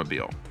Mid-Century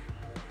Automobile.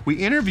 We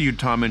interviewed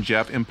Tom and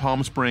Jeff in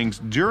Palm Springs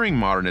during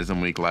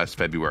Modernism Week last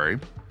February,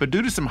 but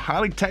due to some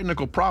highly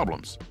technical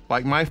problems,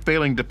 like my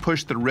failing to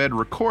push the red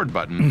record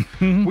button,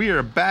 we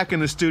are back in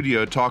the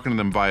studio talking to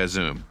them via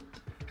Zoom.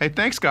 Hey,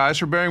 thanks guys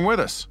for bearing with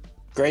us.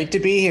 Great to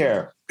be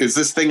here. Is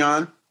this thing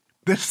on?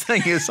 This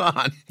thing is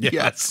on.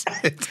 Yes.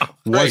 It's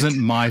Wasn't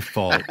my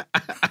fault.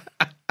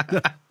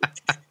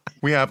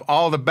 We have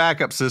all the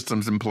backup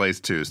systems in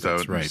place too, so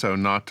That's right. So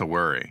not to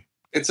worry.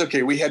 It's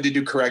okay. We had to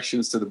do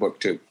corrections to the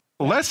book too.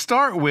 Let's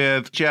start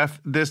with,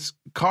 Jeff, this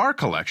car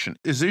collection.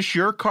 Is this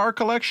your car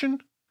collection?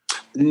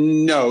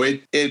 No,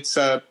 it's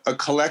a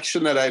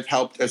collection that I've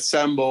helped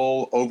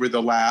assemble over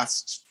the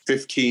last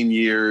 15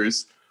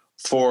 years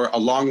for a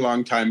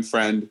long time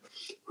friend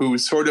who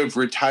sort of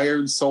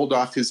retired, sold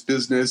off his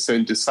business,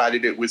 and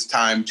decided it was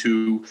time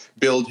to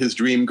build his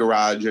dream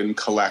garage and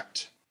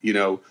collect,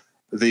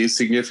 the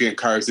significant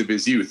cars of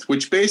his youth,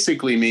 which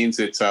basically means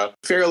it's a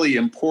fairly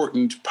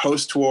important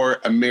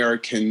post-war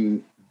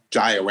American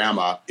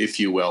diorama, if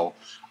you will.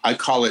 I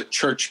call it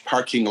Church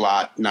Parking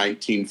Lot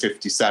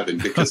 1957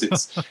 because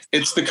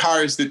it's the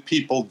cars that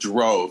people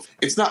drove.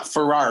 It's not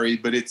Ferrari,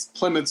 but it's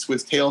Plymouths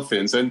with tail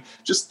fins and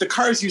just the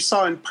cars you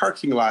saw in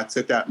parking lots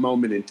at that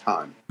moment in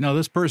time. Now,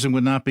 this person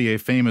would not be a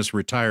famous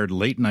retired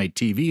late-night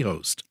TV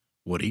host,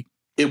 would he?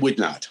 It would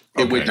not.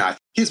 It would not.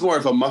 He's more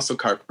of a muscle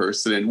car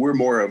person, and we're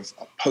more of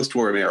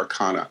post-war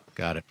Americana.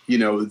 Got it.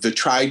 The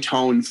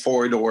tri-tone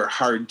four-door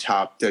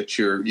hardtop that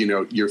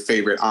your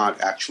favorite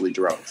aunt actually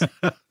drove.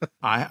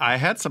 I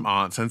had some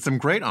aunts and some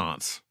great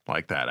aunts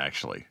like that,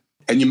 actually.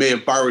 And you may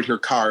have borrowed her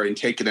car and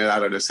taken it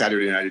out on a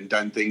Saturday night and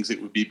done things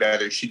that would be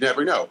better. She'd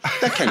never know.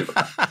 That kind of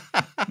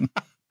a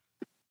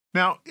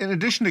Now, in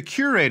addition to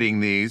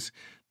curating these,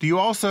 do you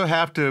also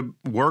have to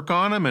work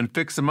on them and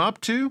fix them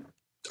up too?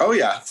 Oh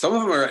yeah, some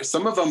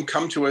of them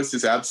come to us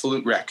as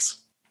absolute wrecks.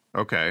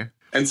 Okay.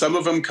 And some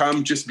of them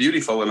come just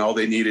beautiful, and all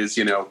they need is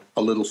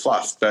a little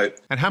fluff.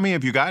 And how many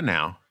have you got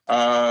now?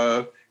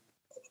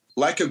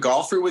 Like a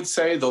golfer would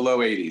say, the low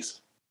 80s.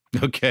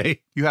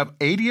 Okay. You have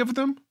 80 of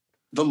them?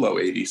 The low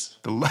 80s.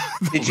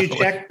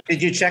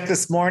 Did you check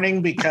this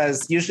morning?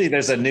 Because usually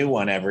there's a new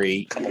one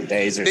every couple of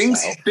days or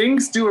so.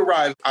 Things do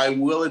arrive. I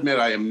will admit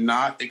I am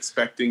not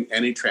expecting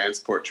any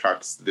transport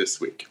trucks this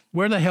week.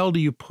 Where the hell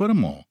do you put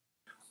them all?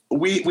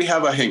 We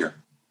have a hangar.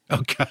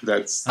 Okay.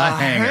 That's a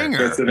hangar.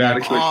 That's an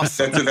adequate.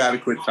 Awesome. That's an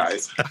adequate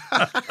size.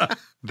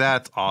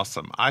 That's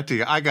awesome. I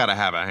think I got to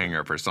have a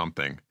hangar for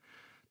something.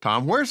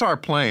 Tom, where's our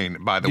plane,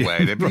 by the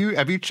way?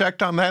 Have you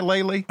checked on that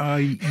lately?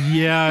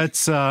 Yeah,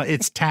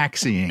 it's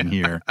taxiing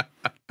here.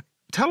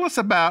 Tell us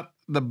about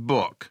the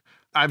book.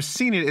 I've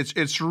seen it.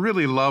 It's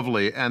really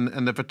lovely,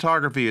 and the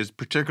photography is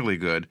particularly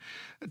good.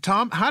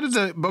 Tom, how did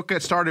the book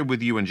get started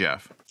with you and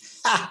Jeff?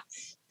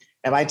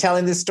 Am I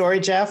telling this story,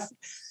 Jeff?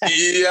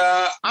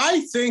 Yeah,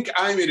 I think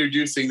I'm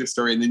introducing the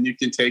story, and then you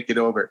can take it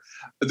over.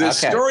 The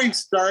story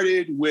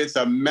started with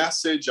a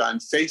message on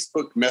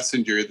Facebook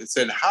Messenger that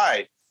said,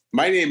 "Hi,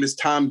 my name is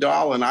Tom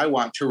Dolle, and I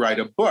want to write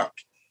a book.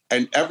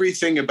 And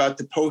everything about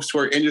the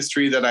post-war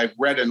industry that I've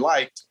read and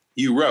liked,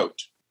 you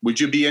wrote. Would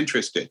you be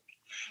interested?"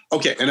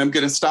 Okay, and I'm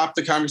going to stop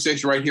the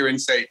conversation right here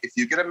and say, if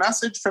you get a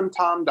message from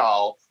Tom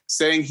Dolle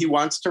saying he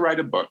wants to write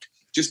a book,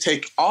 just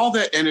take all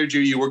that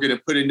energy you were going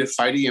to put into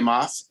fighting him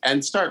off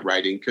and start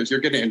writing, because you're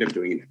going to end up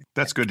doing it.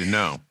 That's good to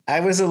know. I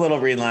was a little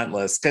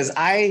relentless because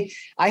I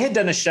had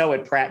done a show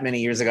at Pratt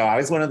many years ago. I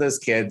was one of those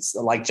kids,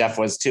 like Jeff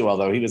was too,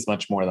 although he was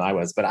much more than I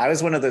was. But I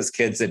was one of those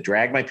kids that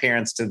dragged my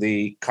parents to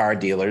the car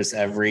dealers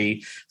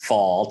every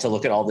fall to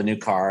look at all the new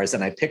cars.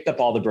 And I picked up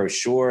all the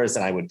brochures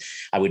and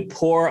I would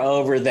pore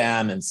over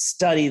them and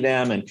study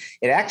them. And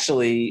it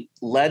actually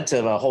led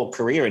to a whole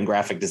career in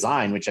graphic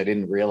design, which I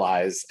didn't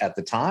realize at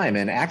the time,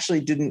 and actually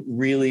didn't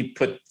really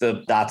put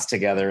the dots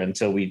together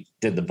until we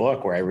did the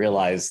book, where I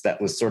realized that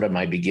was sort of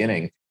my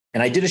beginning.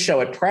 And I did a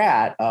show at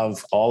Pratt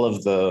of all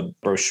of the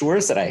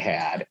brochures that I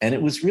had. And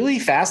it was really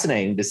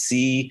fascinating to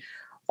see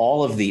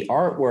all of the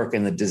artwork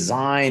and the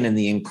design and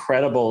the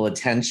incredible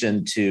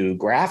attention to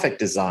graphic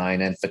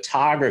design and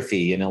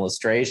photography and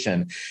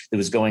illustration that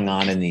was going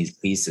on in these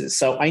pieces.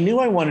 So I knew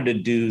I wanted to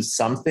do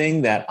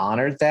something that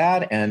honored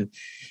that. And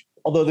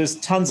although there's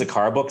tons of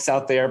car books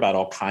out there about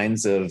all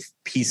kinds of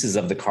pieces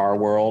of the car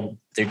world,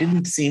 there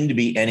didn't seem to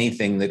be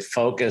anything that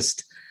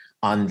focused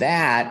on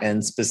that,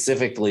 and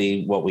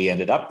specifically what we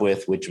ended up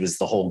with, which was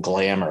the whole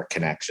glamour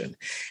connection.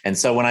 And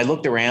so when I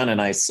looked around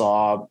and I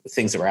saw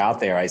things that were out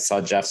there, I saw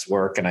Jeff's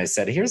work and I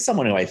said, here's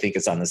someone who I think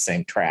is on the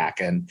same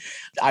track. And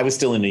I was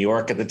still in New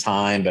York at the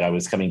time, but I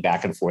was coming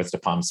back and forth to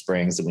Palm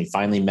Springs, and we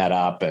finally met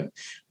up and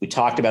we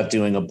talked about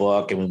doing a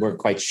book, and we weren't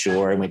quite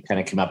sure, and we kind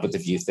of came up with a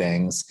few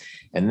things.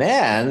 And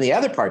then the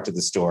other part to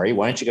the story,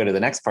 why don't you go to the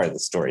next part of the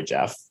story,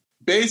 Jeff?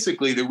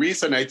 Basically, the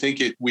reason I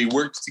think we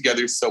worked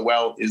together so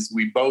well is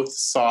we both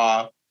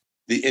saw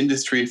the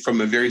industry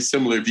from a very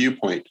similar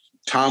viewpoint.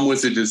 Tom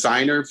was a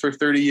designer for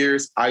 30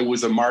 years. I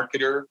was a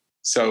marketer.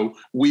 So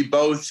we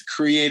both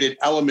created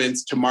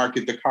elements to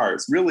market the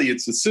cars. Really,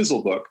 it's a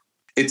sizzle book.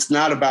 It's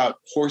not about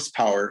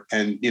horsepower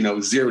and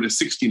 0 to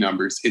 60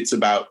 numbers. It's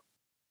about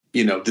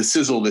the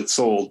sizzle that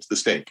sold the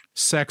steak.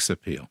 Sex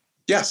appeal.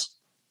 Yes.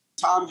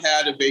 Tom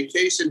had a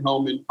vacation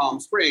home in Palm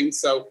Springs.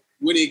 So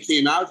when he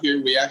came out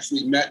here, we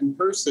actually met in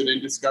person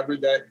and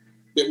discovered that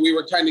we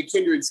were kind of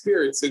kindred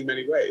spirits in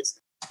many ways.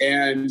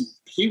 And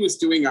he was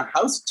doing a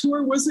house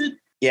tour, was it?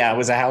 Yeah, it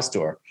was a house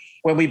tour.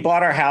 When we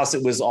bought our house,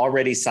 it was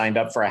already signed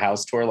up for a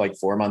house tour like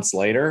 4 months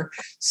later.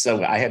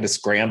 So I had to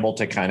scramble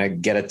to kind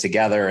of get it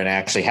together and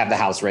actually have the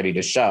house ready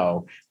to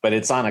show. But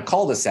it's on a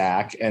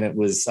cul-de-sac, and it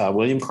was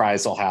William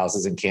Kreisel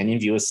houses in Canyon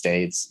View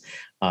Estates.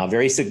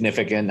 Very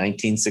significant,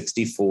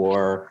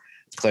 1964,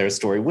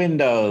 clerestory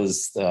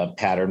windows, the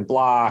pattern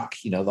block,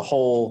 the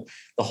whole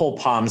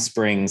Palm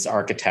Springs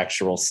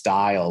architectural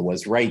style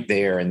was right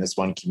there in this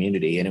one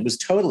community, and it was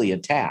totally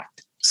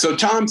intact. So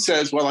Tom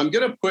says, well, I'm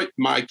going to put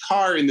my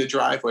car in the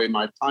driveway,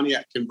 my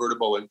Pontiac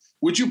convertible, and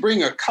would you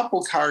bring a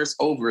couple cars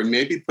over and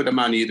maybe put them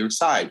on either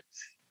side?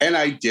 And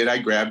I did. I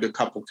grabbed a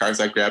couple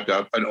cars. I grabbed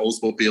up an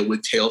Oldsmobile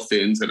with tail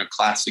fins and a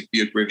classic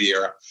Buick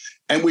Riviera.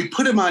 And we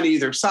put them on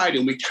either side,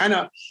 and we kind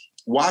of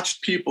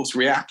watched people's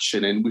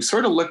reaction. And we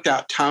sort of looked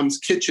out Tom's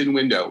kitchen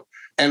window,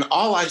 and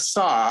all I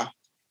saw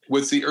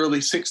was the early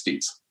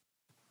 60s.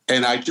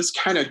 And I just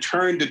kind of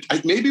turned,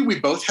 maybe we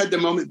both had the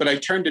moment, but I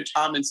turned to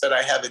Tom and said,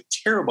 I have a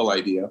terrible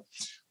idea.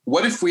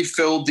 What if we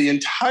filled the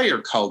entire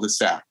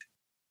cul-de-sac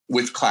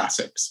with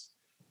classics?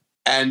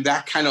 And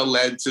that kind of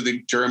led to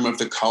the germ of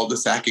the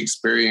cul-de-sac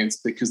experience,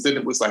 because then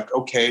it was like,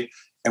 okay,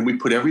 and we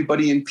put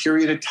everybody in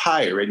period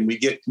attire and we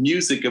get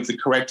music of the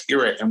correct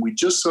era. And we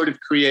just sort of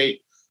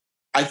create,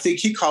 I think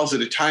he calls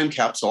it a time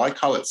capsule. I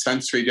call it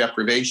sensory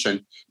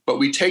deprivation. But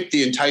we take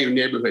the entire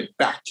neighborhood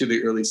back to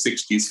the early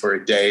 60s for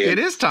a day. It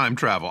is time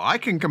travel. I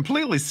can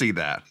completely see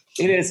that.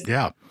 It is.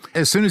 Yeah.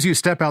 As soon as you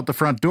step out the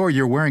front door,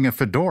 you're wearing a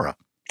fedora.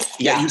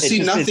 Yeah, you see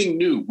nothing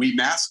new. We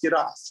mask it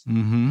off.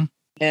 Mm-hmm.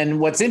 And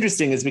what's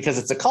interesting is because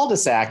it's a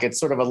cul-de-sac, it's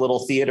sort of a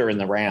little theater in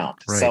the round.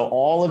 Right. So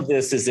all of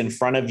this is in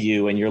front of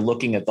you and you're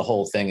looking at the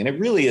whole thing. And it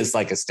really is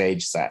like a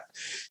stage set.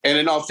 And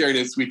in all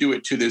fairness, we do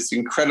it to this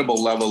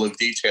incredible level of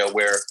detail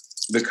where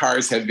the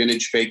cars have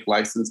vintage fake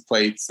license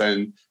plates,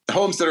 and the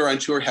homes that are on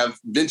tour have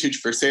vintage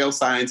for sale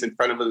signs in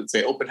front of them that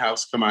say open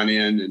house, come on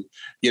in. And,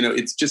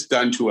 it's just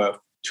done to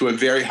a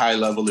very high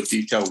level of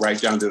detail, right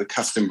down to the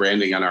custom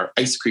branding on our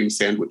ice cream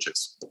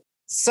sandwiches.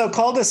 So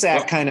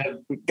cul-de-sac kind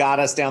of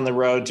got us down the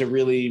road to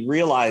really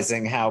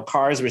realizing how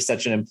cars were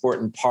such an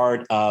important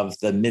part of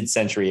the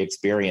mid-century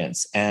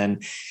experience.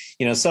 And,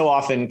 so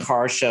often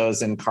car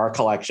shows and car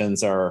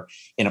collections are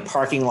in a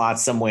parking lot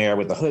somewhere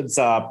with the hoods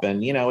up.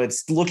 And,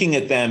 it's looking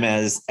at them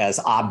as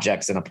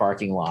objects in a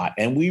parking lot.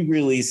 And we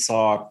really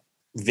saw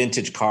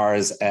vintage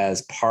cars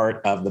as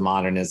part of the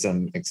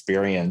modernism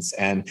experience.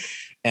 And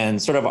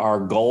sort of our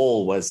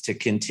goal was to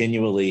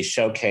continually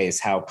showcase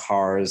how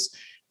cars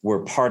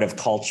were part of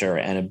culture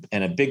and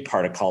a big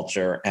part of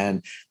culture.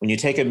 And when you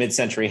take a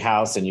mid-century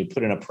house and you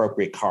put an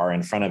appropriate car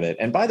in front of it,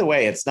 and by the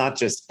way, it's not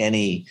just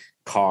any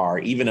car,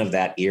 even of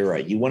that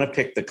era. You want to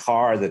pick the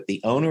car that the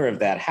owner of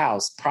that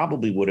house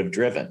probably would have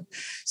driven.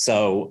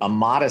 So a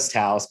modest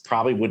house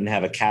probably wouldn't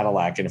have a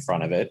Cadillac in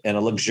front of it, and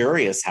a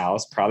luxurious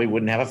house probably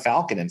wouldn't have a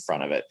Falcon in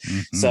front of it.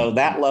 Mm-hmm. So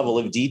that level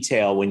of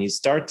detail, when you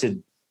start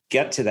to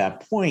get to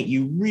that point,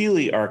 you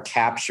really are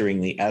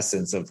capturing the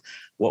essence of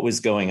what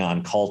was going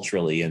on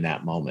culturally in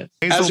that moment.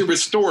 As a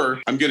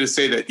restorer, I'm going to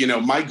say that,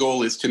 my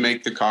goal is to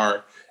make the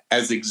car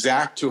as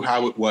exact to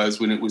how it was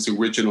when it was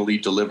originally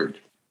delivered.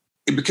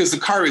 Because the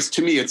car is,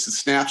 to me, it's a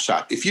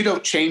snapshot. If you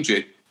don't change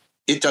it,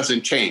 it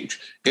doesn't change.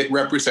 It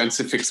represents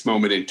a fixed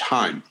moment in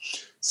time.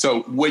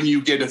 So when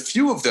you get a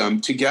few of them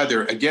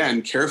together,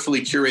 again,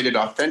 carefully curated,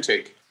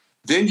 authentic,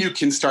 then you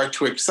can start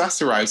to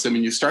accessorize them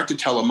and you start to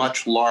tell a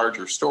much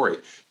larger story.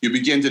 You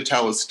begin to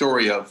tell a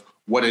story of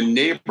what a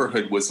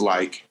neighborhood was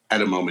like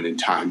at a moment in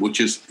time, which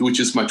is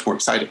much more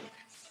exciting.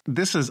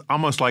 This is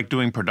almost like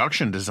doing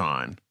production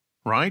design,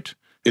 right?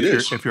 It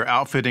is. If you're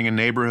outfitting a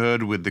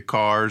neighborhood with the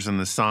cars and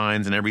the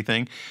signs and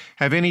everything,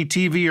 have any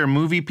TV or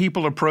movie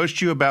people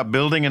approached you about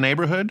building a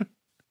neighborhood?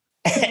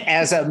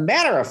 As a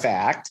matter of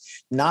fact,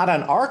 not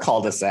on our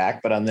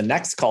cul-de-sac, but on the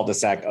next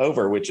cul-de-sac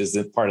over, which is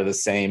part of the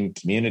same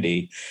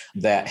community,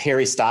 that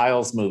Harry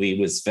Styles movie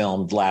was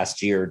filmed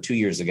last year, 2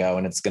 years ago,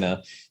 and it's going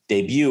to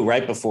debut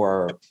right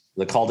before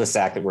the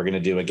cul-de-sac that we're going to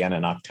do again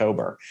in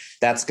October.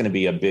 That's going to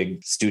be a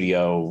big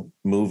studio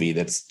movie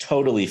that's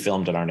totally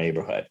filmed in our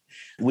neighborhood.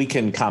 We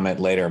can comment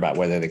later about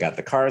whether they got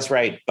the cars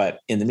right, but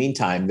in the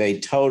meantime, they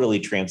totally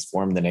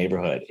transformed the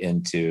neighborhood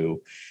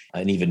into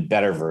an even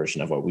better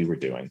version of what we were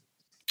doing.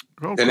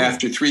 Oh, and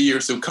after 3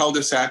 years of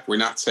cul-de-sac, we're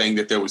not saying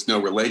that there was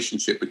no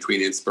relationship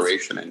between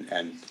inspiration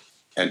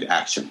and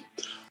action.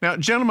 Now,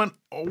 gentlemen,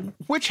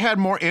 which had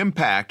more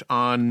impact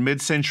on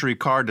mid-century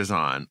car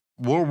design,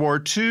 World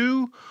War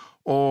II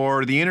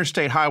or the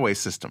interstate highway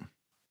system?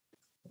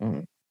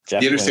 The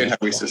interstate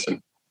highway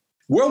system.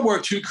 World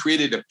War II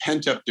created a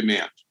pent-up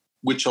demand,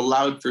 which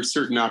allowed for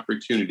certain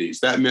opportunities.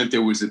 That meant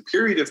there was a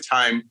period of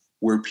time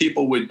where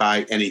people would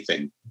buy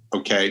anything,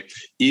 okay?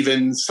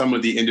 Even some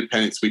of the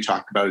independents we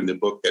talked about in the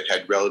book that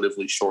had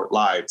relatively short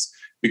lives,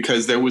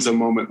 because there was a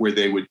moment where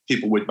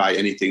people would buy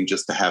anything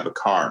just to have a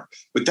car.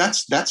 But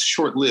that's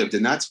short-lived,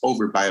 and that's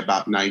over by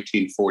about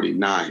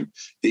 1949.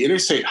 The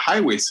interstate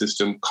highway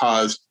system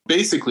caused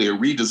basically a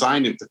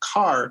redesign of the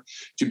car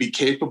to be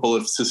capable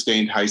of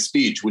sustained high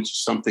speeds, which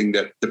is something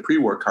that the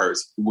pre-war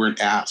cars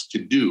weren't asked to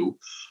do.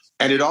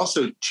 And it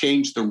also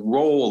changed the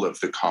role of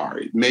the car.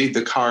 It made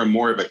the car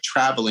more of a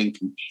traveling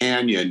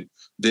companion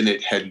than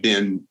it had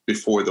been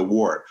before the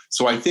war.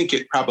 So I think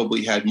it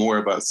probably had more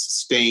of a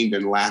sustained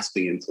and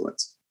lasting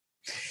influence.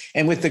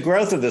 And with the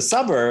growth of the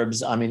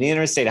suburbs, I mean, the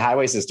interstate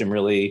highway system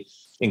really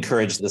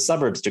encouraged the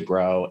suburbs to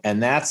grow.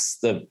 And that's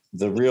the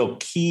real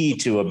key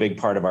to a big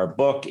part of our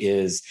book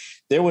is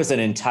there was an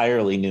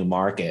entirely new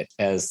market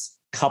as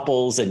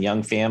couples and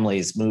young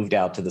families moved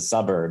out to the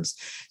suburbs.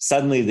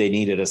 Suddenly they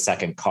needed a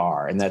second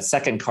car, and that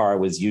second car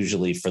was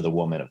usually for the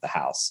woman of the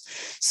house.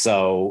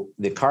 So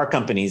the car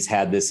companies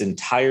had this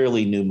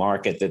entirely new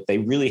market that they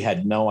really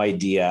had no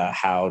idea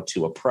how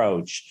to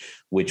approach,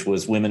 which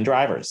was women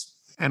drivers.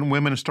 And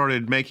women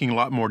started making a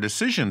lot more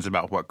decisions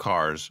about what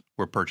cars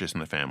were purchased in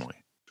the family.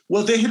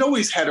 Well, they had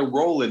always had a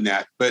role in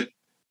that, but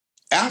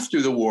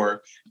after the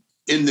war,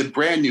 in the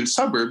brand new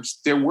suburbs,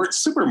 there weren't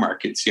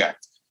supermarkets yet.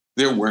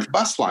 There weren't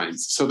bus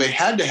lines. So they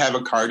had to have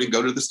a car to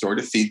go to the store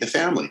to feed the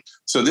family.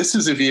 So this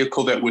is a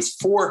vehicle that was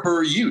for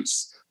her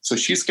use. So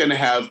she's going to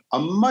have a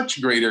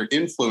much greater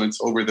influence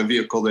over the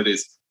vehicle that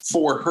is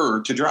for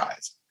her to drive.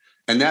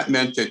 And that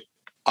meant that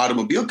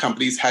automobile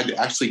companies had to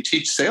actually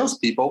teach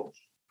salespeople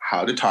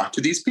how to talk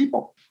to these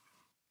people.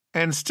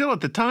 And still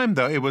at the time,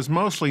 though, it was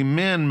mostly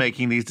men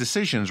making these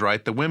decisions,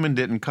 right? The women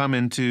didn't come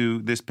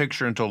into this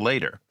picture until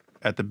later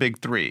at the big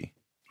three.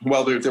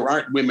 Well, there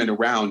aren't women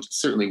around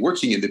certainly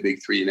working in the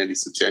big three in any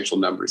substantial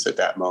numbers at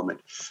that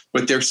moment.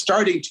 But they're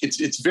starting,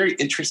 it's a very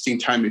interesting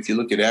time if you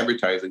look at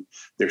advertising.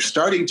 They're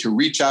starting to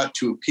reach out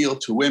to appeal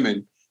to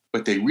women,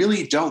 but they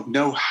really don't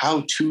know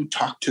how to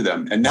talk to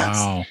them. And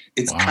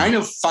it's kind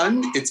of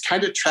fun. It's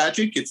kind of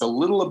tragic. It's a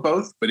little of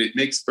both, but it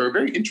makes for a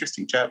very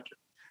interesting chapter.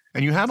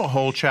 And you have a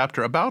whole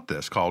chapter about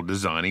this called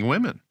Designing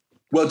Women.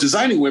 Well,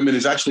 Designing Women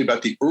is actually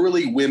about the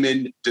early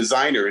women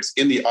designers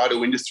in the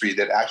auto industry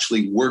that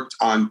actually worked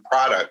on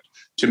product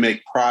to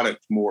make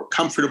product more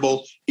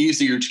comfortable,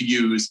 easier to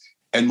use,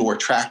 and more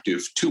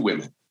attractive to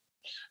women.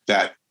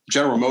 That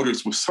General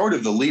Motors was sort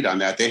of the lead on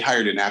that. They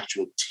hired an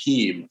actual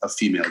team of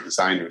female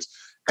designers.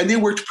 And they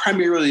worked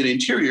primarily in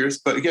interiors,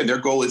 but again, their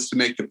goal is to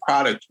make the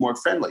product more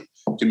friendly,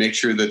 to make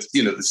sure that,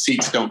 the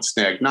seats don't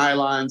snag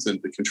nylons and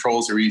the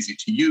controls are easy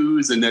to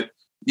use and that,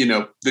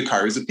 the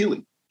car is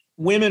appealing.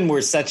 Women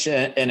were such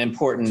an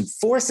important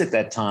force at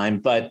that time,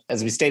 but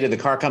as we stated, the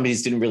car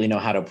companies didn't really know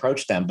how to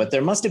approach them. But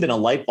there must have been a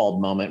light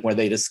bulb moment where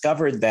they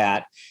discovered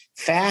that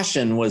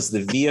fashion was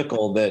the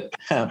vehicle that,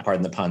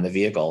 pardon the pun, the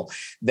vehicle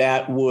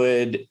that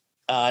would,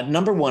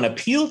 number one,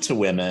 appeal to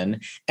women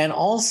and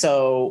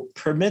also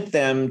permit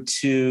them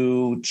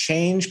to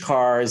change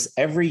cars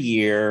every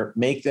year,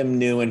 make them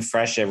new and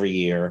fresh every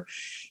year,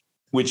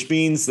 which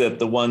means that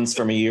the ones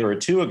from a year or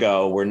two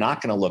ago were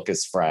not going to look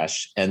as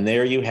fresh. And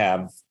there you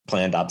have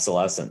planned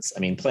obsolescence. I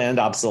mean, planned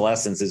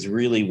obsolescence is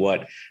really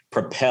what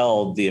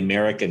propelled the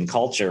American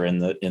culture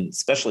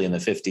especially in the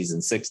 50s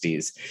and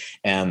 60s.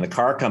 And the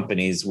car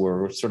companies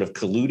were sort of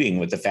colluding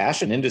with the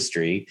fashion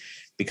industry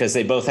because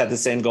they both had the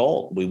same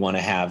goal. We want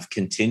to have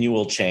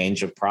continual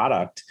change of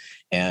product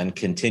and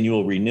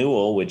continual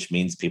renewal, which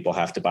means people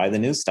have to buy the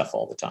new stuff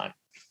all the time.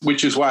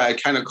 Which is why I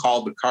kind of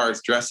call the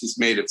cars dresses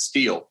made of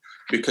steel,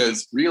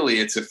 because really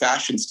it's a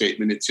fashion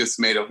statement. It's just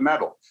made of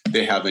metal.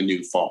 They have a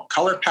new fall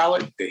color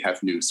palette. They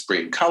have new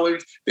spring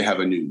colors. They have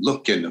a new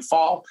look in the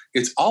fall.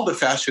 It's all the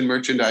fashion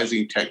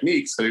merchandising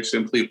techniques that are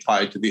simply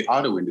applied to the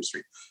auto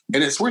industry.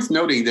 And it's worth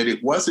noting that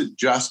it wasn't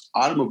just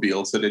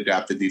automobiles that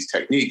adapted these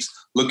techniques.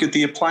 Look at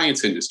the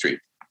appliance industry.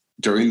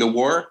 During the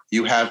war,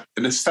 you have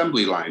an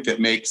assembly line that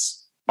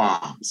makes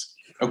bombs.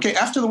 Okay,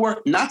 after the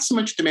war, not so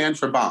much demand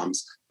for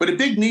bombs, but a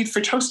big need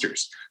for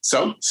toasters.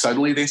 So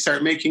suddenly they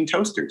start making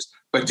toasters.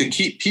 But to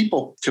keep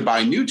people to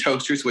buy new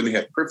toasters when they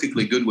have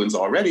perfectly good ones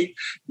already,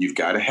 you've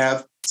got to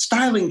have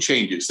styling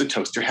changes. The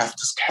toaster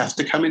has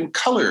to come in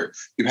color.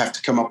 You have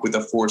to come up with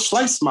a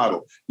 4-slice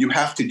model. You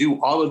have to do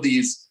all of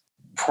these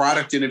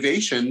product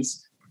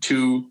innovations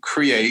to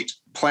create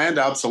planned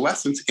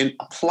obsolescence in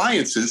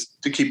appliances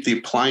to keep the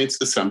appliance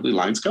assembly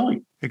lines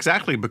going.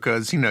 Exactly,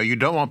 because, you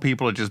don't want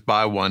people to just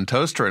buy one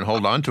toaster and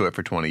hold on to it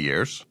for 20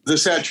 years. The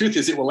sad truth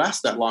is it will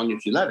last that long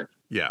if you let it.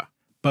 Yeah.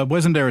 But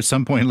wasn't there at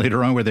some point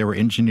later on where they were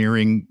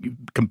engineering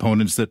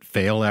components that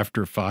fail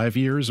after 5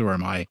 years, or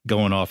am I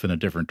going off in a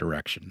different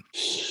direction?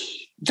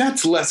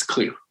 That's less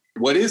clear.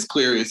 What is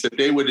clear is that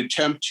they would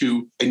attempt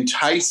to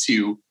entice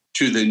you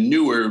to the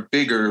newer,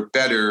 bigger,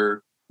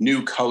 better,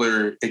 new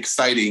color,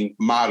 exciting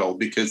model.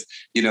 Because,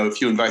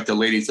 if you invite the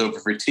ladies over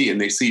for tea and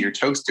they see your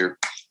toaster,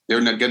 they're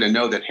not going to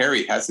know that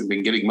Harry hasn't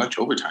been getting much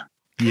overtime.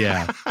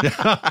 Yeah.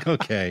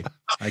 Okay.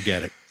 I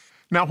get it.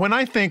 Now, when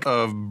I think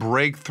of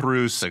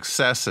breakthrough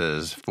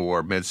successes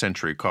for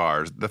mid-century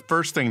cars, the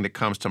first thing that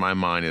comes to my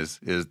mind is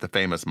the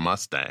famous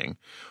Mustang.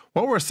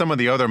 What were some of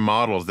the other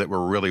models that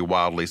were really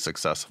wildly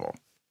successful?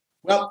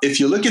 Well, if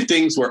you look at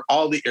things where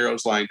all the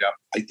Eeros lined up,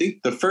 I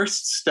think the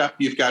first step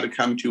you've got to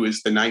come to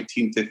is the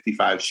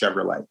 1955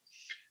 Chevrolet.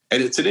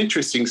 And it's an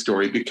interesting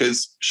story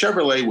because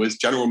Chevrolet was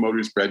General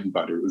Motors' bread and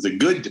butter. It was a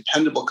good,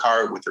 dependable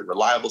car with a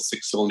reliable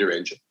 6-cylinder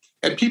engine.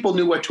 And people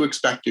knew what to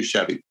expect of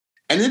Chevy.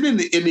 And then in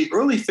the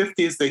early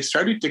 50s, they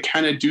started to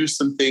kind of do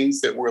some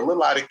things that were a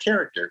little out of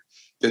character,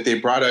 that they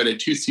brought out a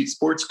 2-seat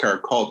sports car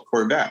called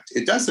Corvette.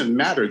 It doesn't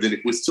matter that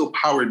it was still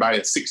powered by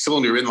a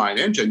 6-cylinder inline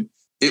engine.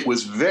 It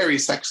was very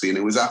sexy and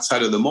it was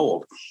outside of the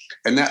mold.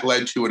 And that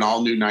led to an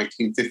all-new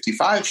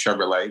 1955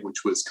 Chevrolet,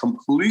 which was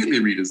completely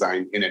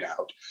redesigned in and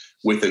out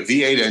with a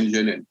V8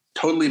 engine and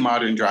totally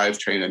modern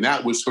drivetrain. And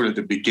that was sort of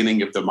the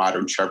beginning of the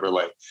modern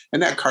Chevrolet.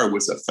 And that car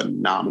was a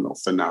phenomenal,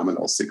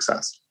 phenomenal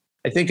success.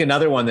 I think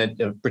another one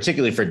that,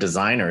 particularly for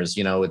designers,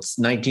 it's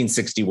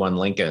 1961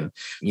 Lincoln.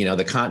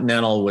 The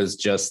Continental was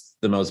just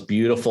the most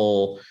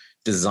beautiful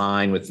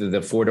design with the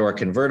 4-door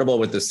convertible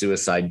with the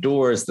suicide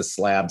doors, the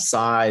slab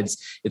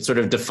sides. It sort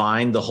of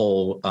defined the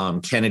whole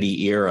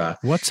Kennedy era.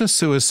 What's a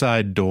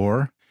suicide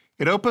door?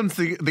 It opens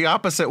the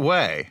opposite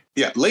way.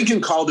 Yeah,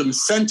 Lincoln called them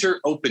center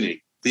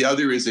opening. The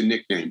other is a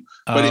nickname,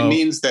 but it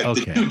means that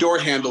the two door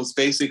handles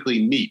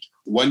basically meet.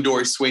 One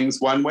door swings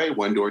one way,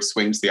 one door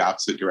swings the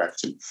opposite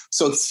direction.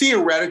 So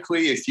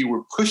theoretically, if you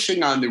were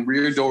pushing on the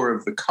rear door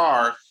of the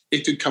car,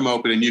 it could come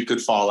open and you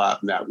could fall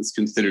out, and that was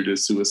considered a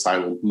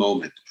suicidal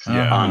moment.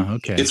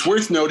 It's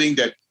worth noting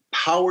that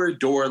power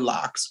door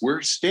locks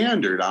were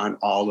standard on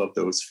all of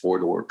those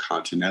 4-door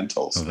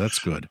Continentals. Oh, that's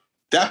good.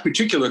 That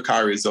particular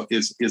car is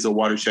a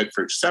watershed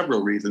for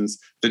several reasons.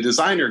 The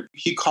designer,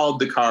 he called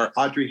the car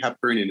Audrey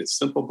Hepburn in a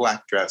simple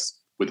black dress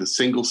with a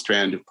single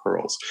strand of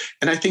pearls.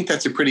 And I think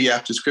that's a pretty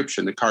apt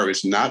description. The car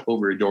is not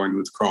over-adorned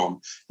with chrome.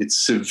 It's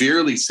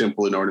severely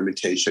simple in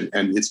ornamentation,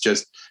 and it's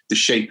just, the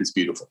shape is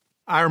beautiful.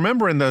 I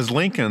remember in those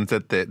Lincolns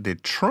that the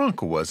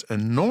trunk was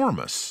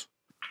enormous.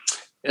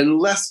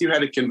 Unless you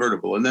had a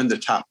convertible, and then the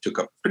top took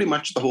up pretty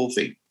much the whole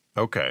thing.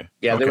 Okay.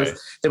 Yeah, okay.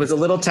 There was a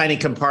little tiny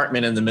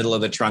compartment in the middle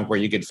of the trunk where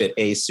you could fit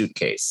a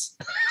suitcase.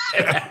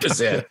 That was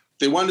it.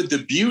 They wanted the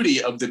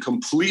beauty of the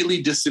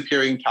completely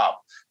disappearing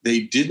top.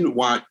 They didn't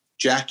want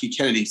Jackie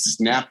Kennedy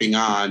snapping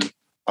on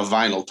a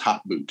vinyl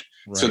top boot.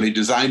 Right. So they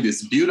designed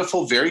this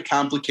beautiful, very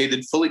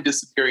complicated, fully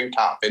disappearing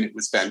top, and it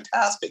was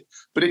fantastic.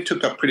 But it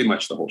took up pretty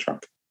much the whole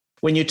trunk.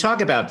 When you talk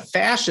about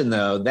fashion,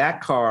 though,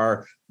 that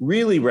car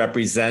really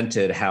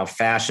represented how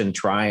fashion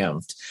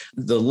triumphed.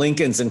 The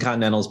Lincolns and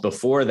Continentals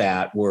before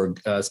that were,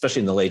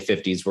 especially in the late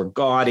 50s, were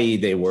gaudy.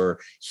 They were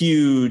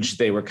huge.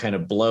 They were kind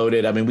of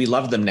bloated. I mean, we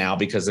love them now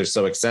because they're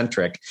so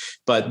eccentric,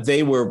 but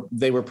they were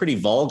pretty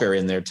vulgar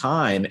in their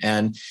time.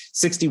 And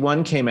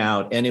 61 came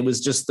out, and it was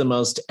just the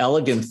most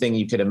elegant thing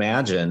you could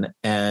imagine.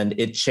 And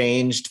it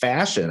changed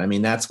fashion. I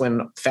mean, that's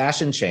when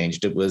fashion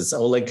changed. It was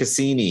Oleg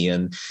Cassini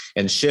and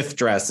shift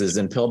dresses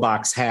and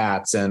pillbox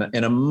hats and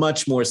a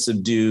much more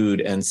subdued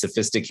and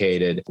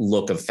sophisticated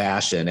look of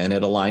fashion, and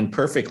it aligned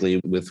perfectly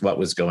with what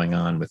was going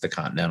on with the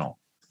Continental.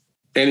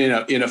 And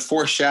in a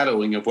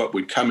foreshadowing of what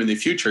would come in the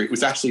future, it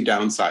was actually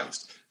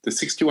downsized. The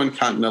 61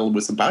 Continental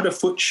was about a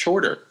foot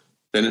shorter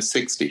than a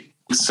 60.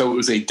 So it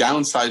was a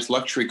downsized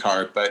luxury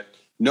car, but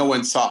no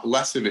one saw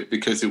less of it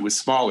because it was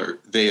smaller.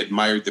 They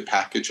admired the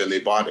package and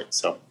they bought it.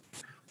 So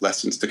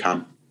lessons to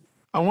come.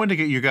 I wanted to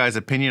get your guys'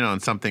 opinion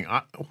on something.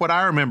 What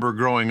I remember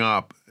growing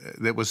up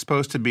that was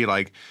supposed to be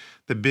like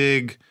the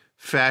big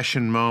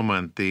fashion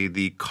moment,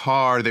 the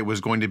car that was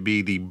going to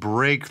be the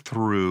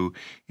breakthrough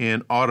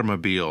in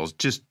automobiles,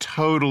 just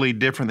totally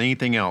different than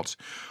anything else,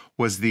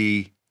 was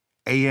the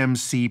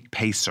AMC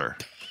Pacer.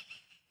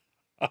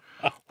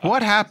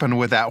 What happened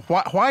with that?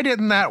 Why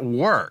didn't that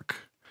work?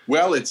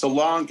 Well, it's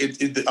I'll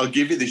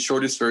give you the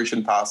shortest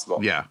version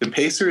possible. Yeah. The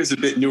Pacer is a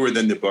bit newer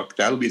than the book.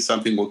 That'll be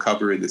something we'll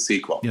cover in the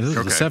sequel. Yeah, this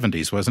was the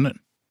 70s, wasn't it?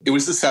 It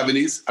was the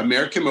 70s.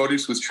 American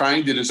Motors was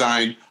trying to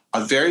design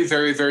a very,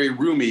 very, very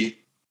roomy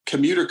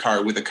commuter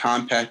car with a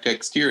compact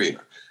exterior.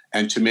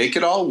 And to make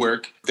it all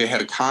work, they had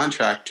a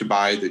contract to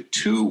buy the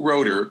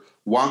 2-rotor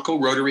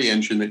Wankel rotary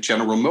engine that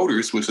General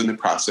Motors was in the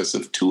process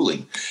of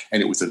tooling.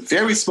 And it was a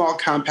very small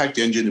compact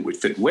engine that would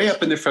fit way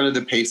up in the front of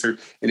the Pacer,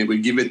 and it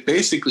would give it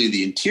basically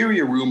the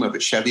interior room of a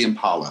Chevy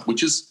Impala,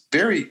 which is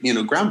very,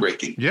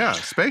 groundbreaking. Yeah,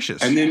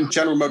 spacious. And then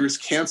General Motors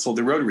canceled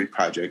the rotary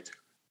project,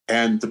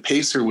 and the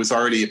Pacer was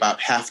already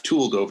about half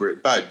tooled over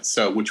at Budd,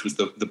 which was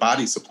the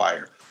body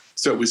supplier.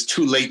 So it was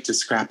too late to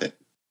scrap it.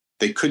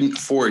 They couldn't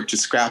afford to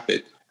scrap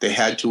it. They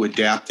had to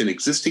adapt an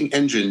existing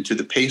engine to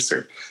the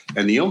Pacer.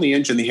 And the only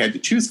engine they had to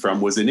choose from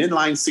was an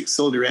inline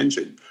 6-cylinder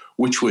engine,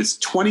 which was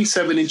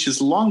 27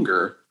 inches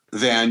longer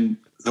than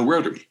the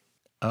rotary.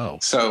 Oh.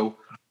 So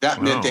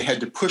that meant they had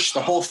to push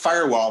the whole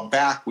firewall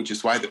back, which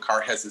is why the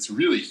car has this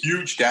really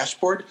huge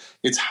dashboard.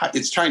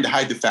 It's trying to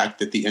hide the fact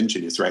that the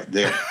engine is right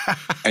there.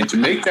 And to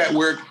make that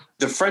work,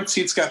 the front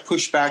seats got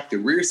pushed back, the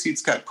rear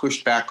seats got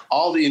pushed back,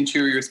 all the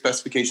interior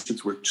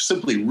specifications were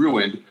simply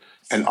ruined,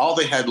 and all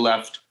they had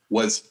left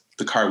was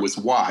the car was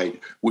wide,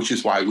 which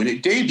is why when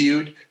it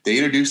debuted, they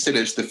introduced it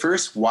as the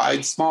first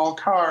wide, small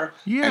car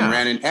and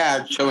ran an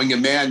ad showing a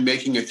man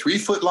making a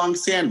 3-foot-long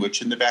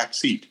sandwich in the back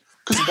seat.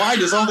 Because wide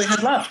is all they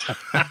had left.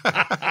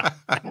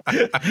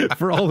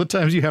 For all the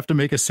times you have to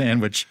make a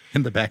sandwich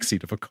in the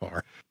backseat of a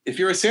car. If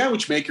you're a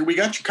sandwich maker, we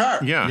got your car.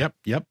 Yeah.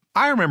 Yep.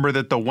 I remember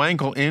that the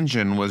Wankel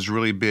engine was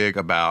really big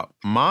about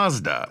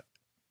Mazda.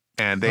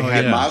 And they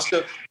had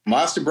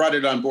Mazda brought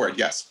it on board,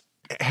 yes.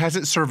 Has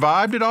it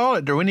survived at all?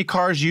 Do any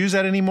cars use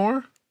that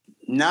anymore?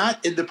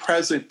 Not in the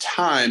present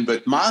time,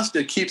 but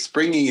Mazda keeps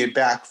bringing it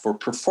back for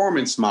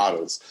performance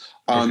models.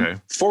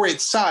 For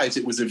its size,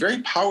 it was a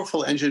very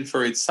powerful engine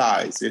for its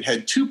size. It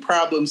had two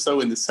problems, though,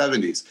 in the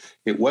 70s.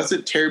 It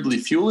wasn't terribly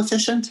fuel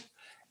efficient,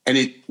 and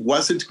it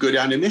wasn't good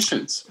on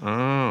emissions.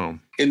 Oh.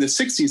 In the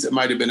 60s, it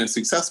might have been a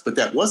success, but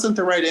that wasn't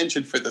the right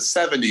engine for the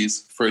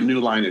 70s for a new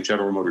line of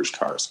General Motors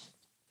cars.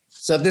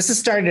 So this is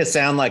starting to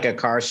sound like a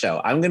car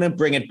show. I'm going to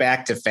bring it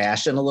back to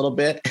fashion a little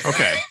bit.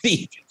 Okay.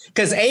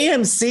 Because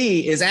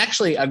AMC is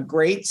actually a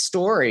great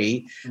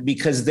story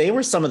because they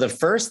were some of the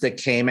first that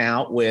came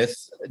out with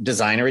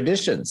designer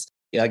editions.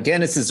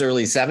 Again, it's his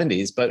early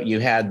 70s, but you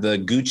had the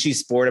Gucci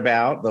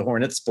Sportabout, the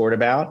Hornet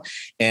Sportabout,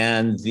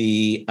 and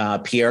the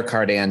Pierre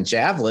Cardin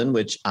Javelin,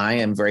 which I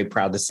am very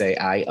proud to say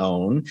I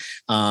own,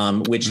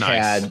 which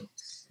had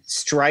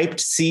striped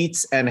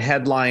seats and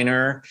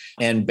headliner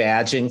and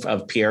badging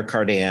of Pierre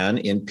Cardin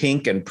in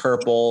pink and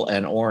purple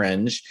and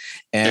orange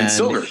and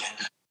silver.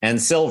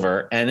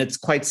 And it's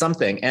quite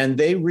something. And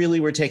they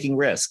really were taking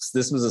risks.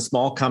 This was a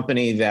small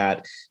company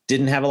that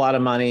didn't have a lot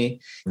of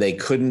money. They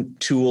couldn't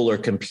tool or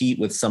compete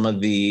with some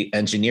of the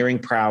engineering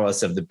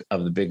prowess of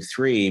the big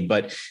three,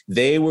 but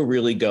they were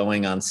really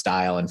going on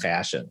style and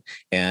fashion.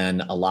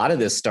 And a lot of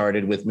this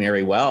started with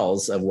Mary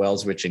Wells of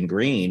Wells, Rich and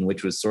Green,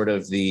 which was sort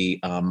of the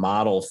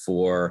model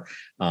for,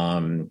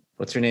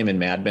 what's her name in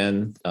Mad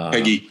Men?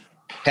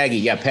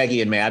 Peggy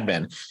in Mad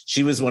Men.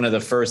 She was one of the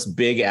first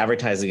big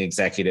advertising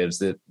executives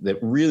that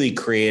really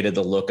created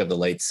the look of the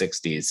late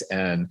 60s.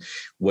 And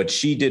what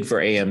she did for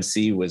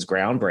AMC was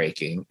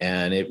groundbreaking,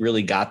 and it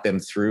really got them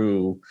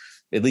through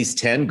at least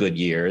 10 good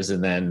years.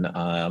 And then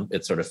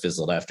it sort of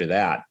fizzled after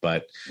that.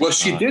 But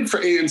she did for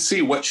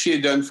AMC what she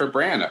had done for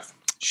Braniff.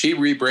 She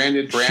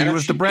rebranded Braniff. She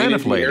was the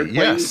Braniff lady.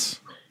 Yes.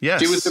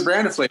 She was the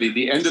Braniff lady,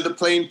 the end of the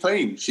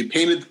plane. She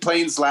painted the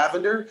planes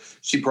lavender.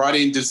 She brought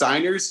in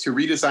designers to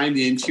redesign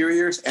the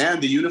interiors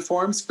and the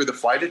uniforms for the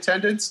flight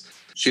attendants.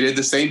 She did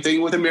the same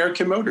thing with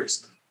American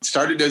Motors. It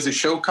started as a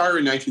show car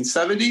in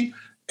 1970,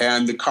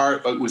 and the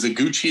car was a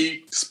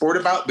Gucci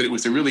Sportabout, but it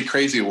was a really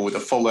crazy one with a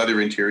full leather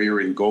interior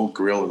and gold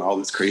grille and all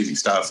this crazy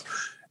stuff.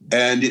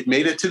 And it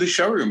made it to the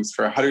showrooms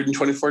for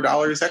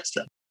 $124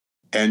 extra.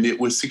 And it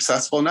was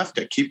successful enough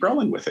to keep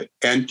rolling with it.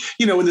 And,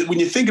 when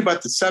you think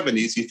about the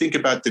 70s, you think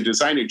about the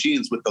designer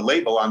jeans with the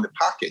label on the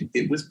pocket.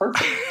 It was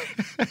perfect.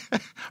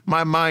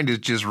 My mind is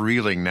just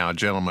reeling now,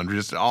 gentlemen.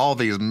 Just all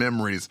these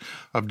memories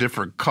of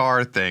different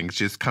car things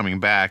just coming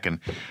back. And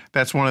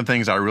that's one of the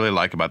things I really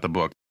like about the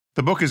book.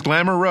 The book is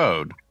Glamour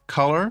Road,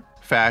 Color,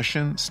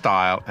 Fashion,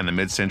 Style, and the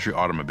Midcentury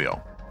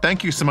Automobile.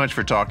 Thank you so much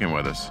for talking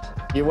with us.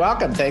 You're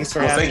welcome. Thanks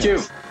for having us.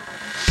 Thank you.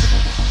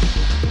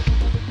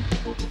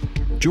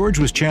 George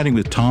was chatting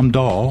with Tom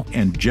Dolle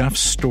and Jeff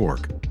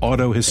Stork,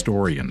 auto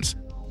historians.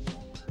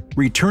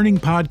 Returning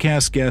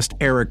podcast guest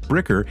Eric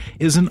Bricker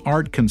is an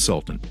art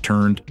consultant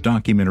turned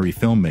documentary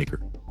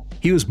filmmaker.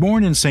 He was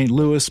born in St.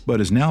 Louis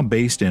but is now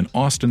based in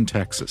Austin,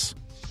 Texas.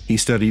 He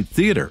studied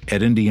theater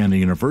at Indiana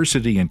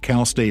University and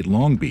Cal State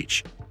Long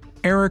Beach.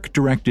 Eric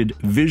directed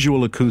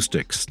Visual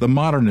Acoustics, the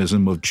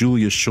Modernism of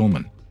Julius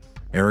Schulman.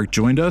 Eric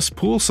joined us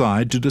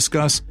poolside to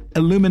discuss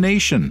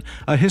Alumination,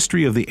 a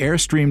history of the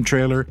Airstream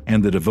trailer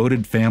and the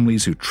devoted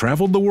families who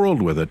traveled the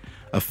world with it,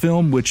 a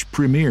film which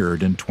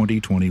premiered in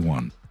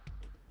 2021.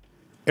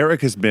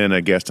 Eric has been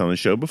a guest on the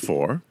show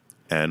before,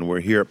 and we're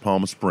here at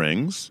Palm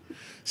Springs,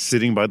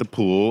 sitting by the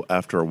pool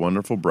after a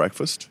wonderful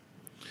breakfast.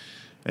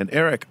 And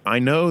Eric, I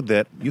know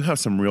that you have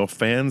some real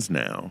fans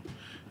now.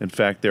 In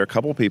fact, there are a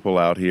couple people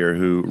out here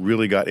who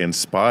really got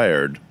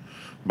inspired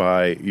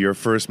by your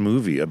first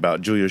movie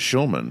about Julius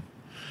Schulman.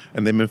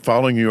 And they've been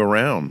following you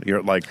around.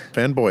 You're like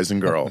fanboys and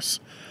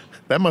girls.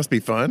 That must be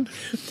fun.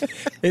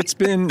 It's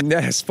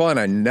fun.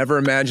 I never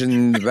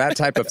imagined that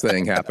type of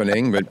thing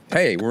happening. But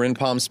hey, we're in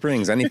Palm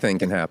Springs. Anything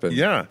can happen.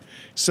 Yeah.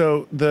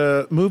 So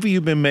the movie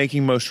you've been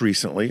making most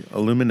recently,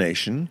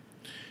 Alumination,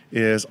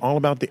 is all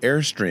about the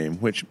Airstream,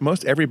 which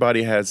most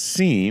everybody has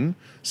seen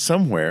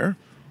somewhere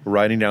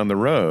riding down the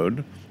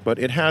road. But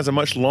it has a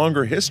much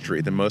longer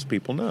history than most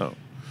people know.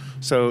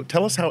 So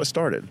tell us how it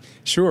started.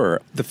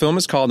 Sure. The film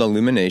is called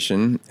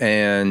Alumination,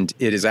 and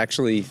it is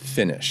actually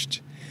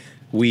finished.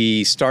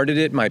 We started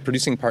it, my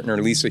producing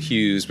partner, Lisa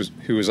Hughes,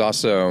 who was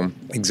also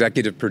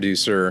executive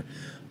producer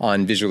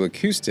on Visual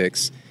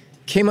Acoustics,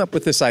 came up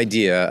with this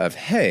idea of,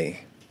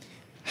 hey,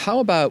 how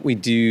about we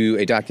do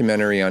a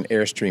documentary on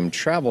Airstream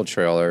travel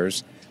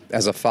trailers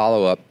as a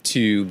follow-up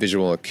to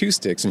Visual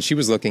Acoustics? And she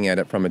was looking at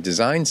it from a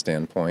design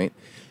standpoint.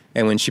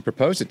 And when she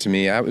proposed it to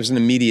me, it was an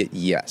immediate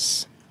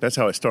yes. That's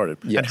how it started.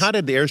 Yes. And how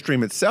did the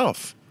Airstream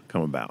itself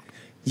come about?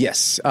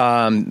 Yes.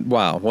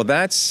 Wow. Well,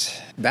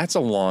 that's a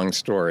long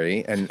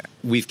story, and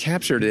we've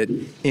captured it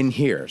in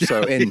here.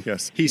 So,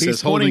 yes.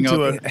 He's pointing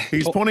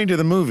to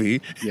the movie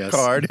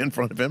card in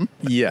front of him.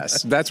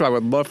 Yes. That's why I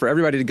would love for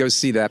everybody to go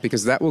see that,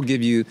 because that will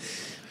give you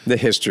the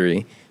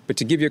history. But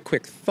to give you a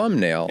quick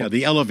thumbnail. Yeah,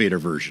 the elevator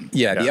version.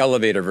 Yeah, the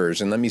elevator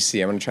version. Let me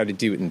see. I'm going to try to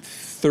do it in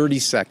 30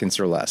 seconds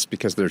or less,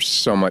 because there's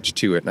so much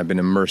to it, and I've been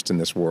immersed in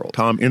this world.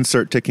 Tom,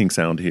 insert ticking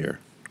sound here.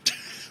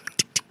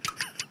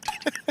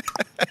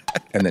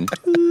 And then,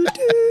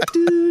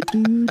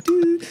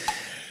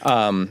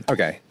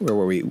 okay, where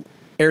were we?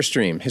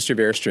 Airstream, history of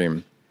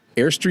Airstream.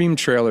 Airstream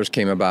trailers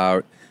came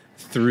about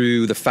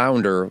through the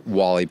founder,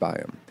 Wally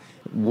Byam.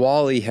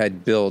 Wally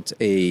had built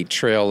a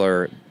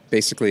trailer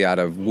basically out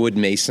of wood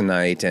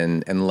masonite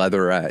and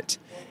leatherette.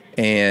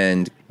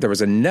 And there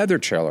was another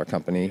trailer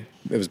company,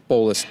 it was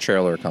Bolus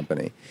Trailer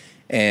Company,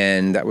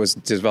 and that was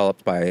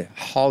developed by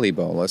Holly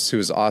Bolus, who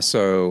was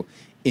also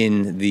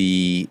in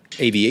the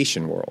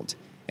aviation world.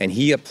 And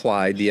he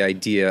applied the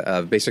idea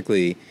of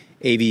basically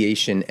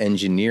aviation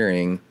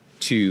engineering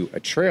to a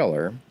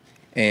trailer.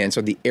 And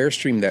so the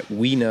Airstream that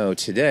we know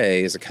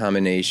today is a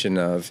combination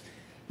of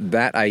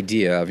that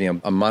idea of,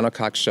 a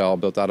monocoque shell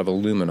built out of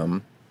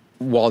aluminum.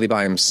 Wally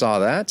Byam saw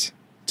that,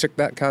 took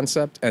that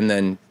concept, and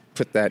then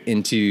put that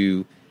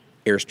into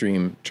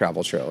Airstream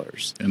travel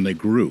trailers. And they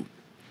grew.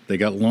 They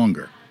got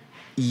longer.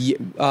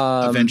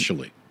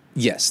 Eventually.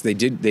 Yes, they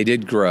did. They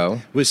did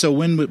grow. So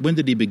when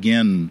did he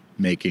begin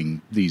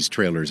making these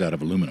trailers out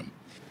of aluminum?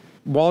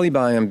 Wally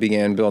Byam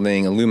began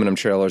building aluminum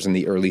trailers in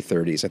the early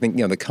 30s. I think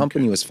the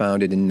company was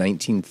founded in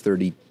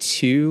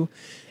 1932,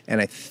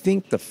 and I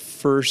think the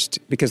first,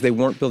 because they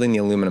weren't building the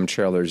aluminum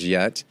trailers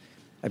yet,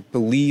 I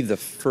believe the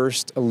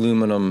first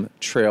aluminum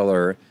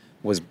trailer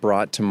was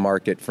brought to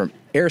market from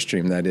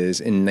Airstream, that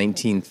is, in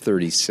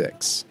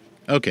 1936.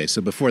 Okay,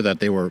 so before that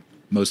they were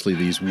mostly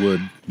these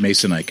wood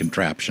masonite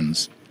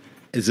contraptions.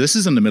 This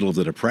is in the middle of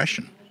the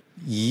Depression.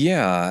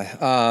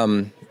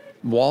 Yeah.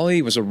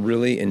 Wally was a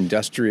really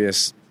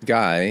industrious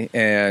guy.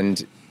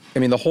 And,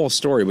 the whole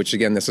story, which,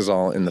 again, this is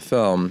all in the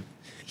film,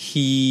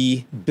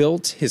 he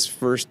built his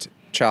first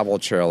travel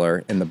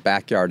trailer in the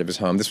backyard of his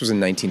home. This was in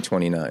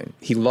 1929.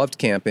 He loved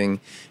camping,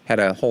 had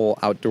a whole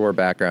outdoor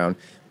background,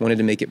 wanted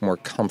to make it more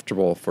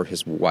comfortable for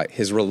his wife,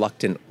 his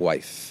reluctant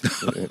wife,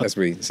 as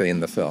we say in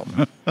the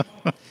film.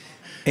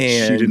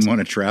 And she didn't want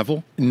to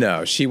travel?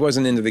 No, she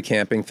wasn't into the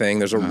camping thing.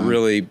 There's a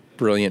really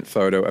brilliant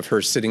photo of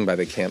her sitting by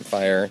the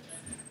campfire,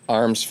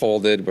 arms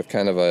folded with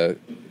kind of a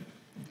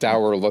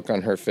dour look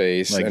on her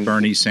face. Like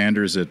Bernie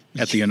Sanders at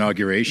the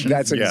inauguration?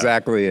 That's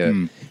exactly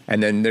it.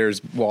 And then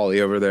there's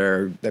Wally over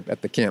there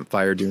at the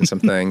campfire doing some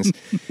things.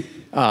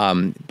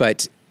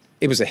 But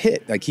it was a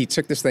hit. Like, he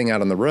took this thing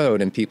out on the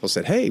road and people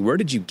said, "Hey, where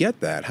did you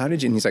get that? How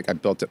did you?" And he's like, "I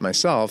built it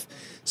myself."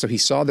 So he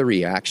saw the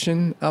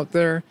reaction out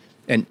there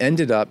and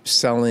ended up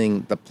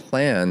selling the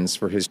plans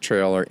for his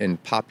trailer in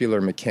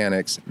Popular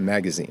Mechanics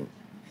magazine.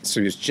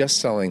 So he was just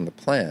selling the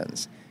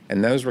plans.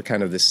 And those were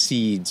kind of the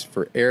seeds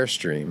for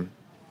Airstream.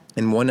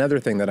 And one other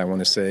thing that I want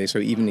to say, so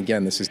even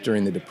again, this is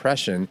during the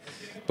Depression,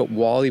 but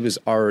Wally was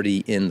already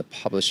in the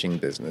publishing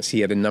business.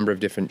 He had a number of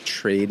different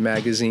trade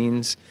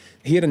magazines.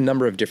 He had a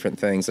number of different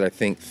things that I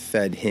think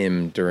fed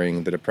him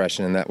during the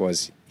Depression, and that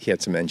was he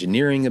had some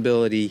engineering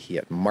ability, he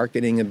had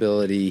marketing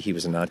ability, he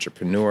was an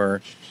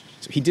entrepreneur.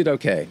 So he did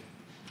okay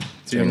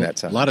during that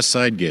time. A lot of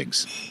side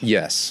gigs.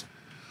 Yes.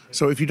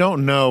 So if you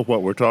don't know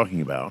what we're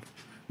talking about,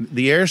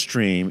 the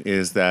Airstream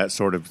is that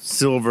sort of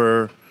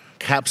silver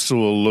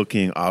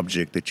capsule-looking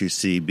object that you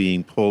see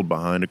being pulled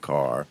behind a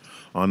car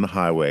on the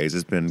highways.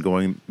 It's been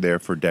going there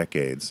for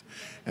decades,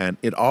 and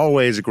it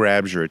always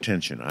grabs your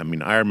attention.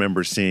 I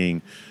remember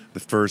seeing the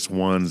first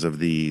ones of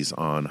these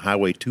on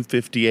Highway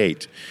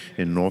 258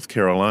 in North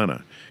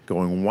Carolina,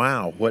 going,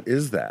 "Wow, what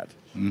is that?"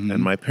 Mm-hmm.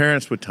 And my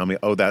parents would tell me,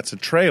 "Oh, that's a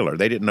trailer."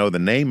 They didn't know the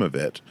name of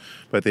it,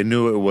 but they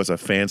knew it was a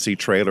fancy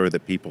trailer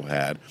that people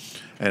had.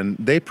 And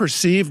they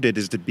perceived it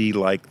as to be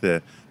like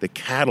the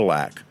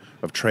Cadillac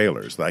of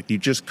trailers. Like, you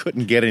just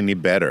couldn't get any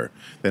better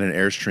than an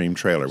Airstream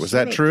trailer. Was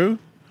that true?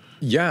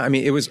 Yeah,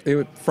 it was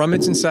from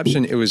its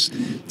inception, it was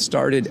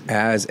started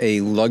as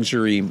a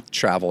luxury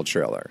travel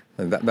trailer.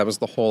 And that was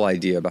the whole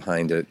idea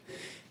behind it.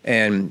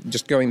 And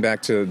just going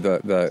back to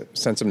the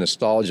sense of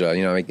nostalgia,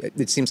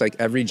 it seems like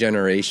every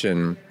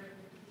generation,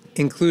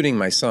 including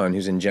my son,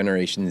 who's in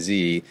Generation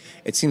Z,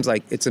 it seems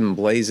like it's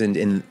emblazoned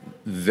in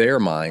their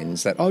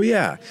minds that, oh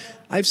yeah,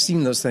 I've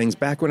seen those things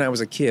back when I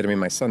was a kid.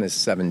 My son is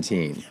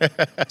 17.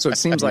 So it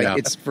seems like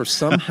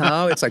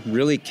it's like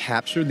really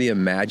captured the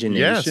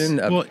imagination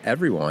of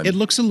everyone. It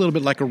looks a little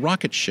bit like a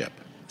rocket ship.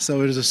 So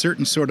there's a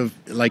certain sort of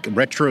like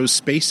retro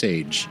space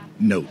age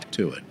note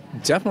to it.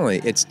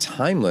 Definitely. It's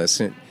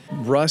timeless.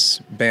 Russ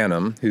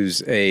Banham,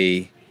 who's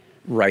a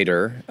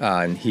writer,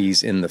 and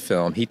he's in the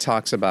film, he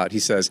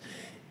says,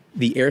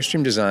 the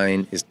Airstream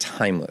design is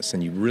timeless,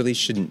 and you really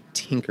shouldn't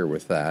tinker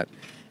with that.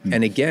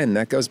 And again,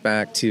 that goes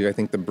back to, I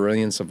think, the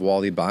brilliance of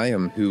Wally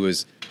Byam, who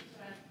was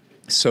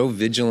so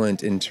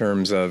vigilant in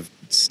terms of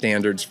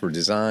standards for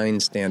design,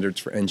 standards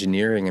for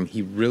engineering, and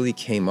he really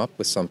came up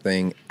with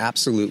something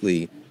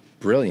absolutely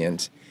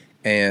brilliant.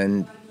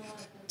 And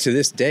to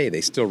this day,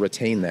 they still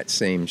retain that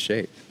same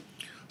shape.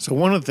 So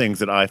one of the things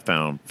that I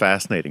found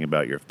fascinating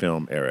about your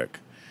film, Eric,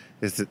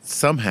 is that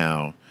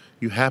somehow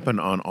you happen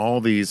on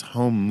all these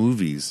home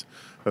movies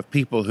of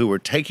people who were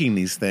taking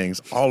these things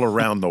all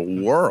around the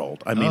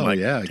world. I mean,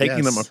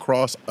 taking them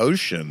across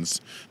oceans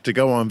to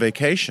go on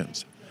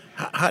vacations.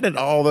 How did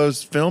all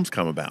those films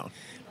come about?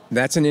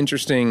 That's an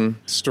interesting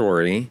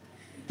story.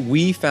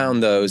 We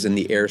found those in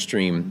the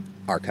Airstream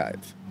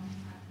archive.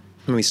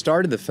 When we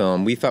started the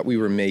film, we thought we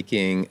were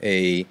making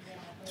a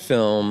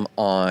film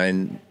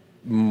on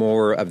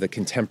more of the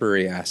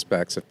contemporary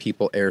aspects of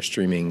people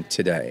Airstreaming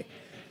today.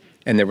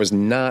 And there was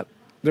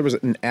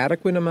an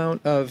adequate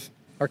amount of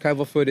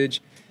archival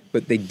footage,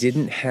 but they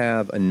didn't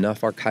have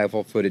enough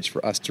archival footage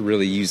for us to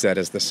really use that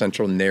as the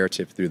central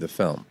narrative through the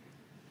film.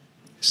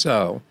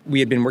 So we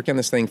had been working on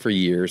this thing for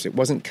years. It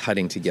wasn't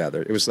cutting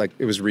together.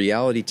 It was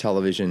reality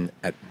television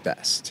at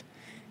best.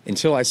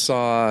 Until I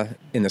saw,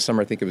 in the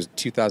summer, I think it was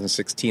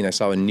 2016, I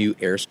saw a new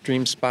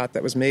Airstream spot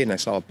that was made, and I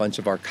saw a bunch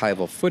of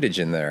archival footage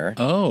in there.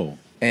 Oh.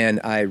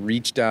 And I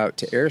reached out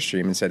to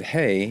Airstream and said,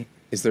 hey,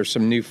 is there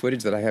some new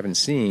footage that I haven't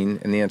seen?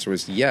 And the answer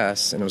was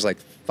yes. And it was like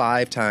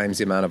 5 times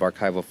the amount of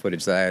archival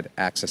footage that I had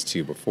access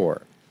to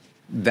before.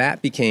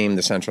 That became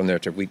the central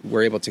narrative. We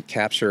were able to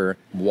capture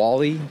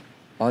Wall-E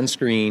on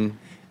screen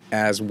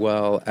as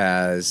well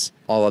as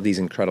all of these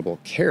incredible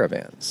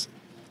caravans.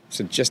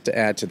 So just to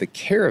add to the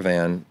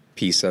caravan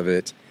piece of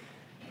it,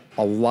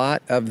 a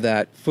lot of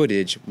that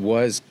footage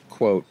was,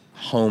 quote,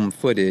 home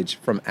footage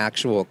from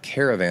actual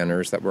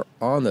caravanners that were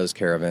on those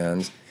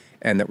caravans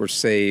and that were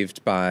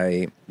saved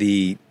by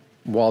the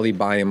Wall-E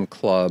Byam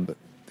Club.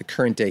 The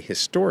current day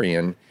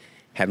historian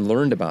had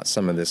learned about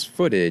some of this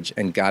footage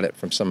and got it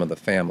from some of the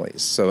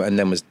families. And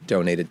then was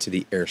donated to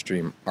the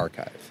Airstream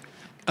archive.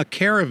 A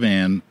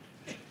caravan,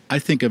 I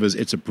think of as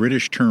it's a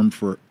British term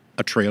for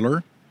a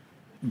trailer.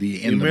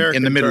 In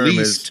the Middle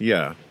East.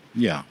 Yeah.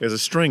 There's a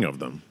string of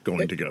them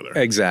going together.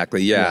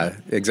 Exactly. Yeah.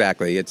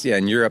 Exactly.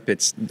 In Europe,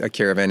 it's a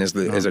caravan is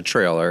a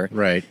trailer.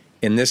 Right.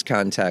 In this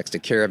context, a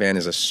caravan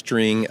is a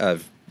string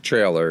of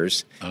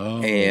trailers.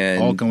 Oh,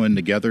 and all going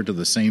together to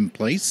the same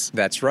place?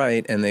 That's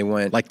right. And they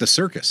went like the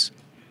circus.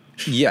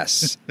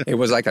 Yes. It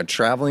was like a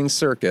traveling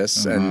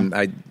circus. And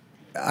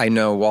I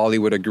know Wall-E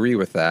would agree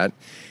with that.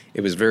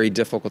 It was very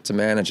difficult to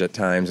manage at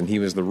times, and he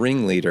was the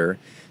ringleader.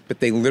 But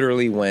they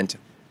literally went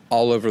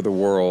all over the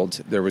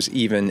world. There was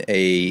even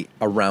a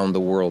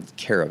around-the-world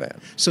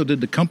caravan. So did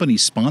the company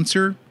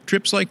sponsor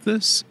trips like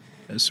this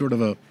as sort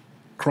of a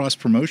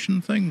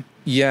cross-promotion thing?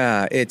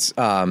 Yeah, it's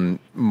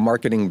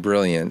marketing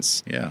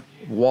brilliance. Yeah.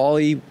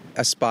 Wall-E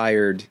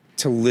aspired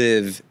to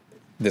live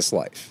this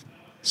life.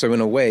 So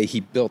in a way, he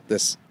built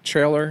this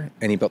trailer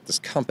and he built this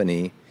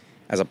company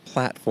as a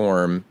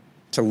platform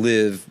to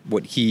live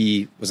what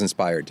he was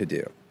inspired to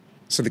do.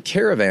 So the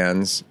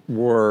caravans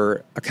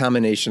were a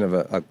combination of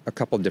a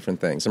couple of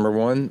different things. Number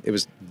one, it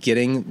was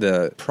getting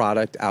the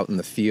product out in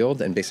the field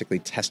and basically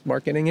test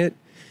marketing it.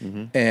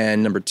 Mm-hmm.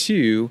 And number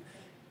two,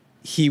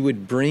 he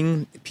would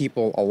bring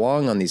people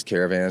along on these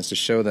caravans to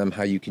show them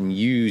how you can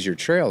use your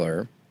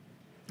trailer.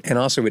 And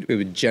also it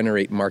would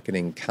generate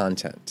marketing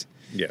content.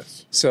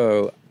 Yes.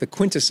 So the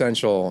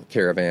quintessential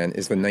caravan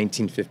is the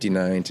 1959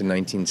 to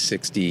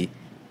 1960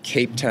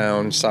 Cape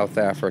Town, South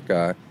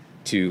Africa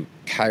to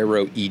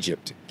Cairo,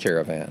 Egypt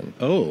caravan.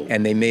 Oh.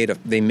 And they made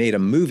a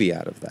movie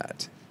out of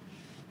that.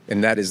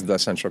 And that is the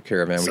central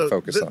caravan we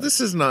focus on. This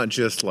is not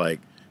just like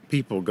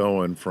people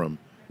going from,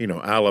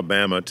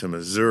 Alabama to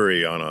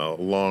Missouri on a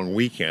long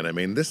weekend. I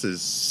mean, this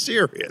is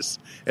serious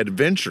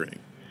adventuring.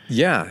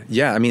 Yeah.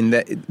 I mean,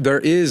 there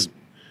is,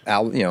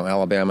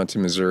 Alabama to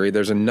Missouri.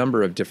 There's a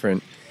number of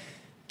different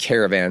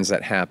caravans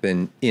that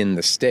happen in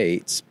the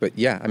States. But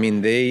yeah, I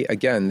mean, they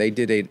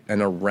did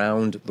an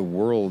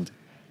around-the-world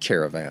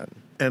caravan.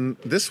 And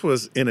this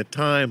was in a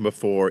time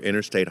before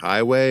interstate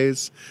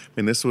highways. I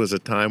mean, this was a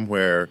time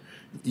where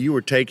you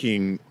were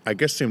taking, I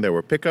guess there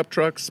were pickup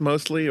trucks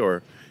mostly,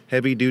 or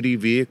heavy-duty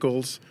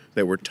vehicles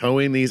that were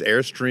towing these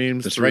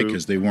Airstreams. That's right,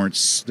 because they weren't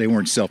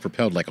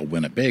self-propelled like a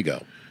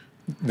Winnebago.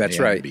 That's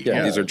right.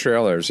 Yeah, these are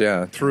trailers,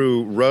 yeah.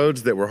 Through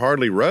roads that were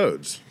hardly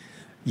roads.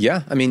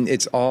 Yeah, I mean,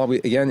 it's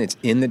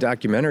in the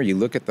documentary. You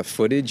look at the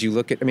footage,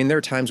 there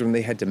are times when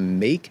they had to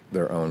make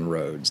their own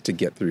roads to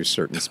get through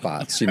certain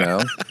spots,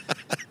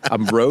 A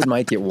road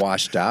might get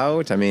washed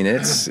out. I mean, it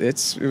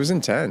was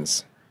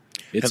intense.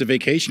 It's a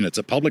vacation. It's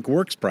a public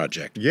works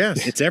project.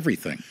 Yes. It's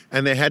everything.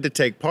 And they had to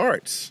take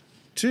parts,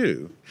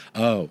 too.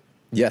 Oh.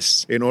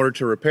 Yes. In order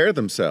to repair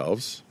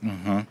themselves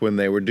when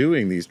they were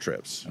doing these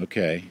trips.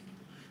 Okay.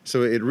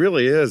 So it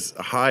really is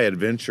a high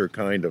adventure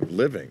kind of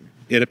living.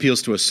 It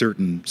appeals to a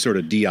certain sort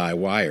of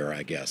DIYer,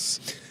 I guess.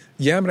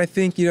 Yeah, but I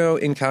think,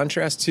 in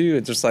contrast, too,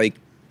 it's just like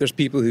there's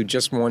people who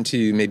just want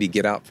to maybe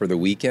get out for the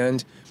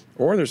weekend,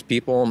 or there's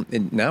people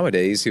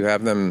nowadays who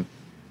have them,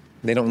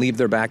 they don't leave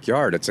their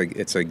backyard.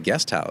 It's a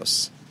guest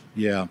house.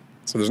 Yeah.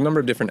 So there's a number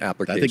of different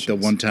applications. I think the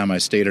one time I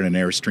stayed at an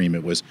Airstream,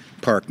 it was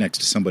parked next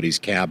to somebody's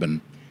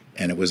cabin,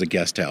 and it was a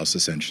guest house,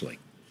 essentially.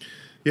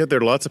 Yeah, there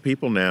are lots of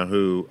people now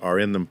who are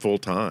in them full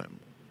time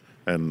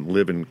and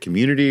live in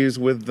communities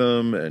with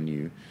them, and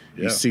you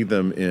see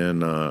them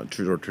in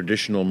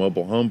traditional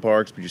mobile home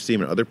parks, but you see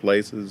them in other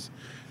places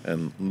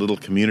and little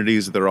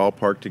communities that are all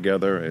parked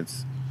together.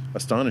 It's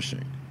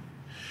astonishing.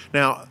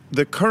 Now,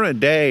 the current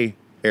day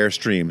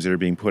Airstreams that are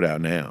being put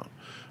out now,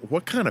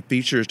 what kind of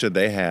features do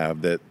they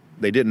have that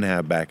they didn't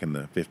have back in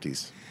the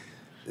 50s?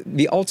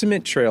 The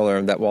ultimate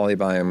trailer that Wally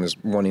Byam was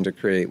wanting to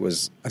create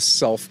was a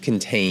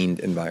self-contained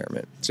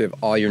environment. So you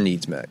have all your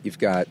needs met. You've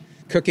got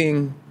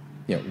cooking,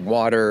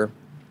 water,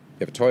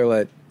 you have a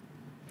toilet,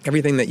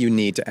 everything that you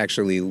need to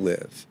actually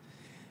live.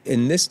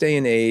 In this day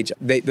and age,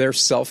 they're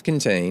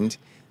self-contained,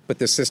 but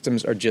the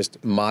systems are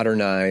just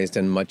modernized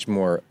and much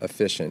more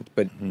efficient.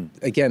 But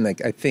again,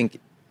 I think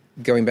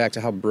going back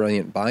to how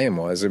brilliant Byam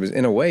was, it was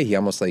in a way he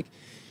almost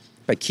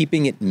by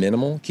keeping it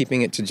minimal,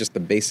 keeping it to just the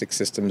basic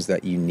systems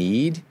that you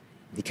need,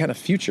 he kind of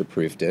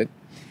future-proofed it.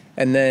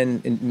 And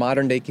then in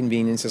modern-day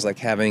conveniences, like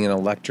having an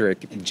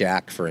electric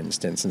jack, for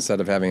instance,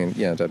 instead of having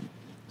to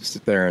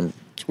sit there and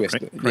twist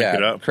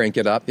crank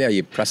it up. Yeah,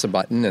 you press a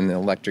button and the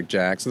electric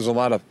jacks. There's a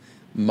lot of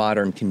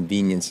modern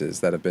conveniences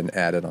that have been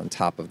added on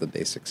top of the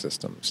basic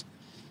systems.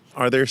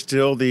 Are there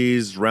still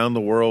these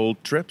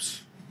round-the-world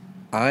trips?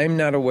 I'm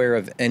not aware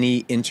of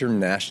any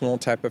international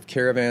type of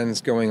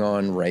caravans going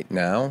on right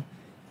now.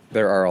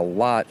 There are a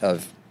lot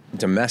of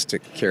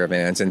domestic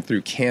caravans and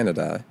through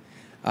Canada,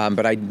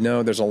 but I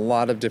know there's a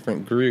lot of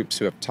different groups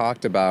who have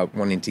talked about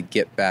wanting to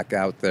get back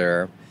out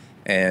there,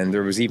 and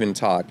there was even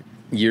talk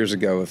years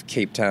ago of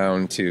Cape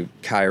Town to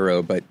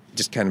Cairo, but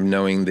just kind of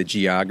knowing the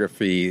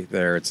geography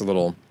there, it's a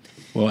little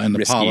and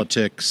risky. The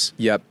politics.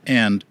 Yep.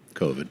 And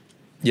COVID.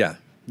 Yeah.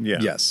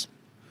 Yes.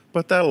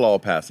 But that'll all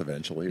pass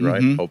eventually,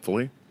 right?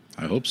 Hopefully.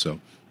 I hope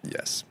so.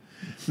 Yes.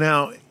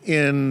 Now,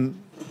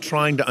 in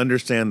trying to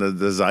understand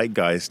the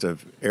zeitgeist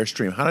of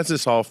Airstream, how does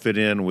this all fit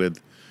in with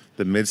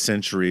the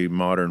mid-century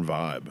modern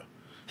vibe?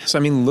 So,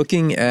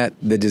 looking at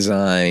the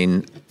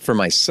design for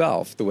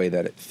myself, the way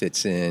that it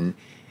fits in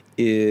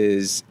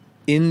is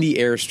in the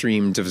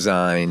Airstream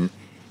design,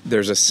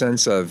 there's a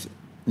sense of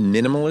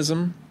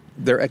minimalism.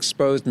 They're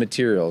exposed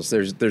materials.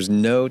 There's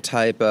no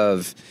type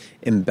of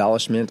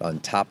embellishment on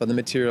top of the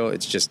material.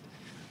 It's just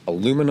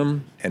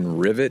aluminum and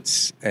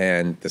rivets,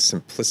 and the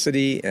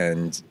simplicity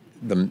and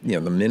the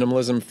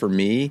minimalism for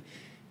me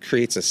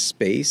creates a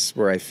space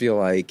where I feel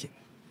like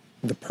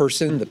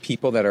the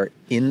people that are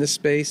in the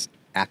space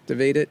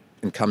activate it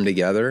and come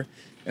together.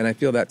 And I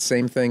feel that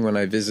same thing when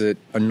I visit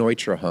a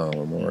Neutra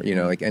home or,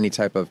 like any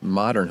type of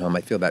modern home.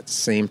 I feel that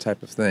same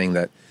type of thing,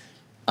 that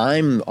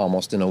I'm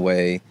almost in a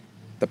way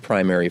the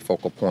primary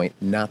focal point,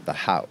 not the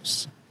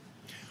house.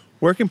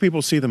 Where can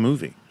people see the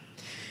movie?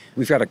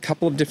 We've got a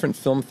couple of different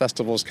film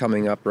festivals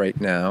coming up right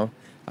now,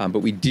 but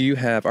we do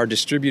have our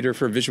distributor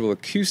for visual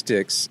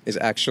acoustics is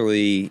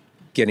actually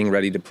getting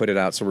ready to put it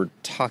out, so we're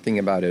talking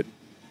about it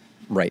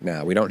right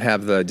now. We don't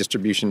have the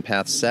distribution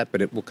path set,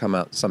 but it will come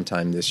out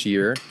sometime this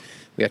year.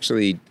 We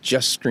actually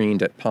just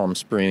screened at Palm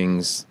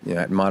Springs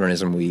at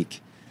Modernism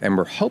Week, and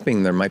we're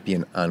hoping there might be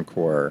an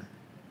encore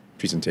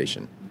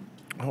presentation.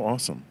 Oh,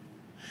 awesome.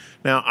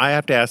 Now, I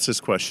have to ask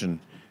this question.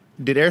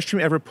 Did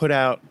Airstream ever put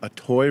out a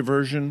toy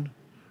version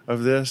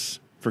of this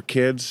for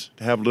kids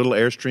to have little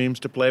Airstreams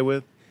to play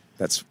with?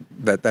 That's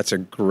a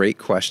great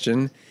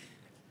question.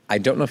 I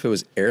don't know if it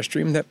was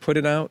Airstream that put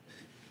it out,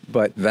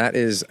 but that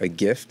is a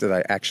gift that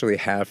I actually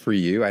have for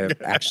you. I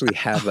actually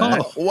have that.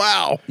 Oh,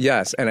 wow.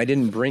 Yes, and I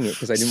didn't bring it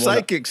because I didn't want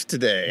Psychics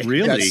today.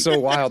 Really? That's so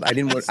wild. I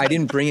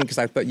didn't bring it because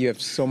I thought you have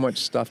so much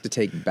stuff to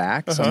take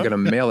back, so I'm going to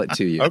mail it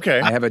to you. Okay.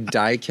 I have a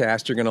die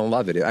cast. You're going to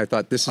love it. I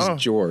thought, this is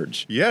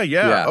George.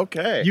 Yeah.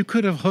 Okay. You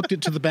could have hooked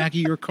it to to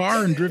your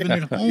car and driven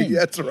it home.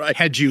 That's right.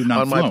 Had you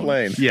not on flown. my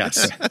plane.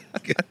 Yes.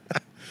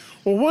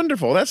 Well,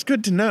 wonderful. That's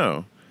good to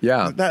know.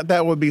 Yeah.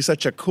 That would be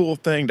such a cool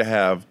thing to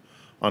have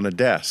on a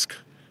desk,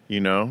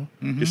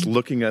 just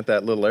looking at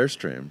that little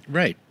Airstream.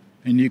 Right.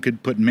 And you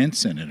could put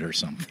mints in it or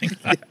something.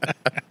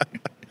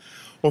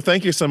 Well,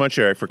 thank you so much,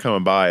 Eric, for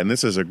coming by. And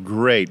this is a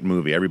great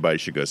movie. Everybody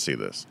should go see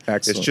this.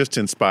 Excellent. It's just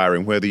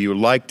inspiring. Whether you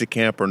like to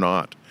camp or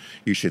not,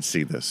 you should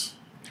see this.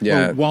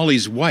 Yeah. Well,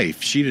 Wally's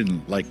wife, she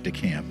didn't like to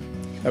camp.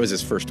 That was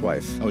his first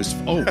wife.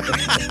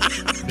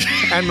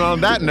 And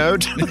on that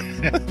note,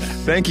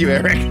 thank you,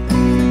 Eric.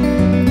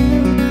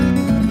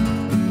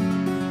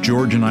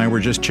 George and I were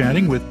just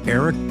chatting with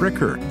Eric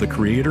Bricker, the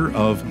creator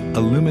of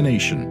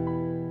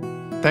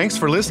Alumination. Thanks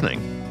for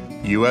listening.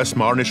 U.S.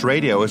 Modernist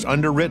Radio is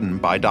underwritten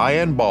by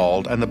Diane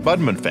Bald and the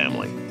Budman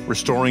family,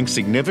 restoring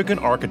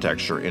significant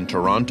architecture in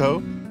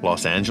Toronto,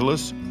 Los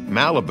Angeles,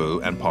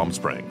 Malibu, and Palm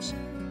Springs.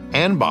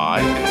 And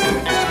by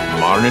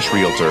Modernist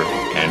realtor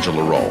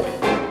Angela Roll.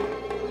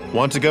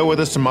 Want to go with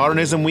us to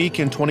Modernism Week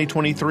in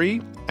 2023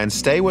 and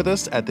stay with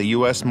us at the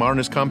U.S.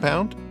 Modernist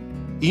compound?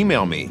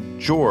 Email me,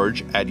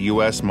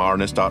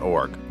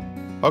 george@usmodernist.org.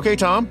 Okay,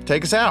 Tom,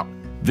 take us out.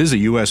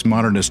 Visit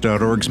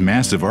usmodernist.org's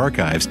massive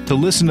archives to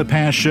listen to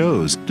past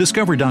shows,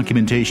 discover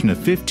documentation of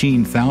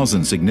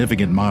 15,000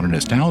 significant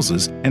modernist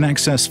houses, and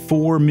access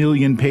 4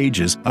 million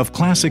pages of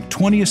classic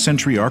 20th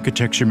century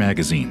architecture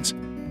magazines.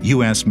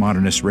 U.S.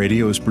 Modernist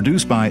Radio is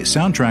produced by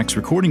Soundtracks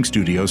Recording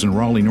Studios in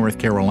Raleigh, North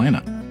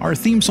Carolina. Our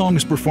theme song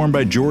is performed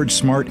by George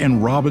Smart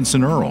and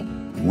Robinson Earl.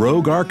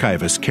 Rogue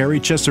archivist Carrie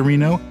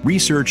Cesarino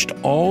researched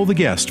all the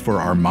guests for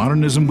our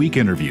Modernism Week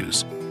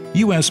interviews.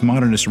 U.S.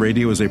 Modernist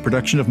Radio is a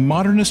production of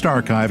Modernist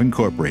Archive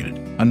Incorporated,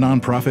 a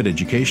nonprofit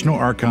educational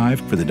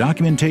archive for the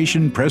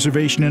documentation,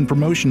 preservation, and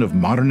promotion of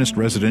modernist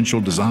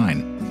residential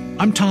design.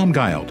 I'm Tom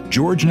Guild.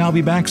 George and I'll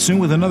be back soon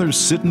with another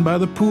sitting by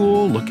the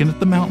pool, looking at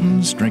the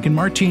mountains, drinking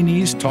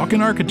martinis,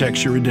 talking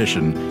architecture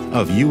edition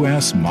of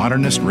U.S.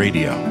 Modernist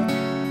Radio.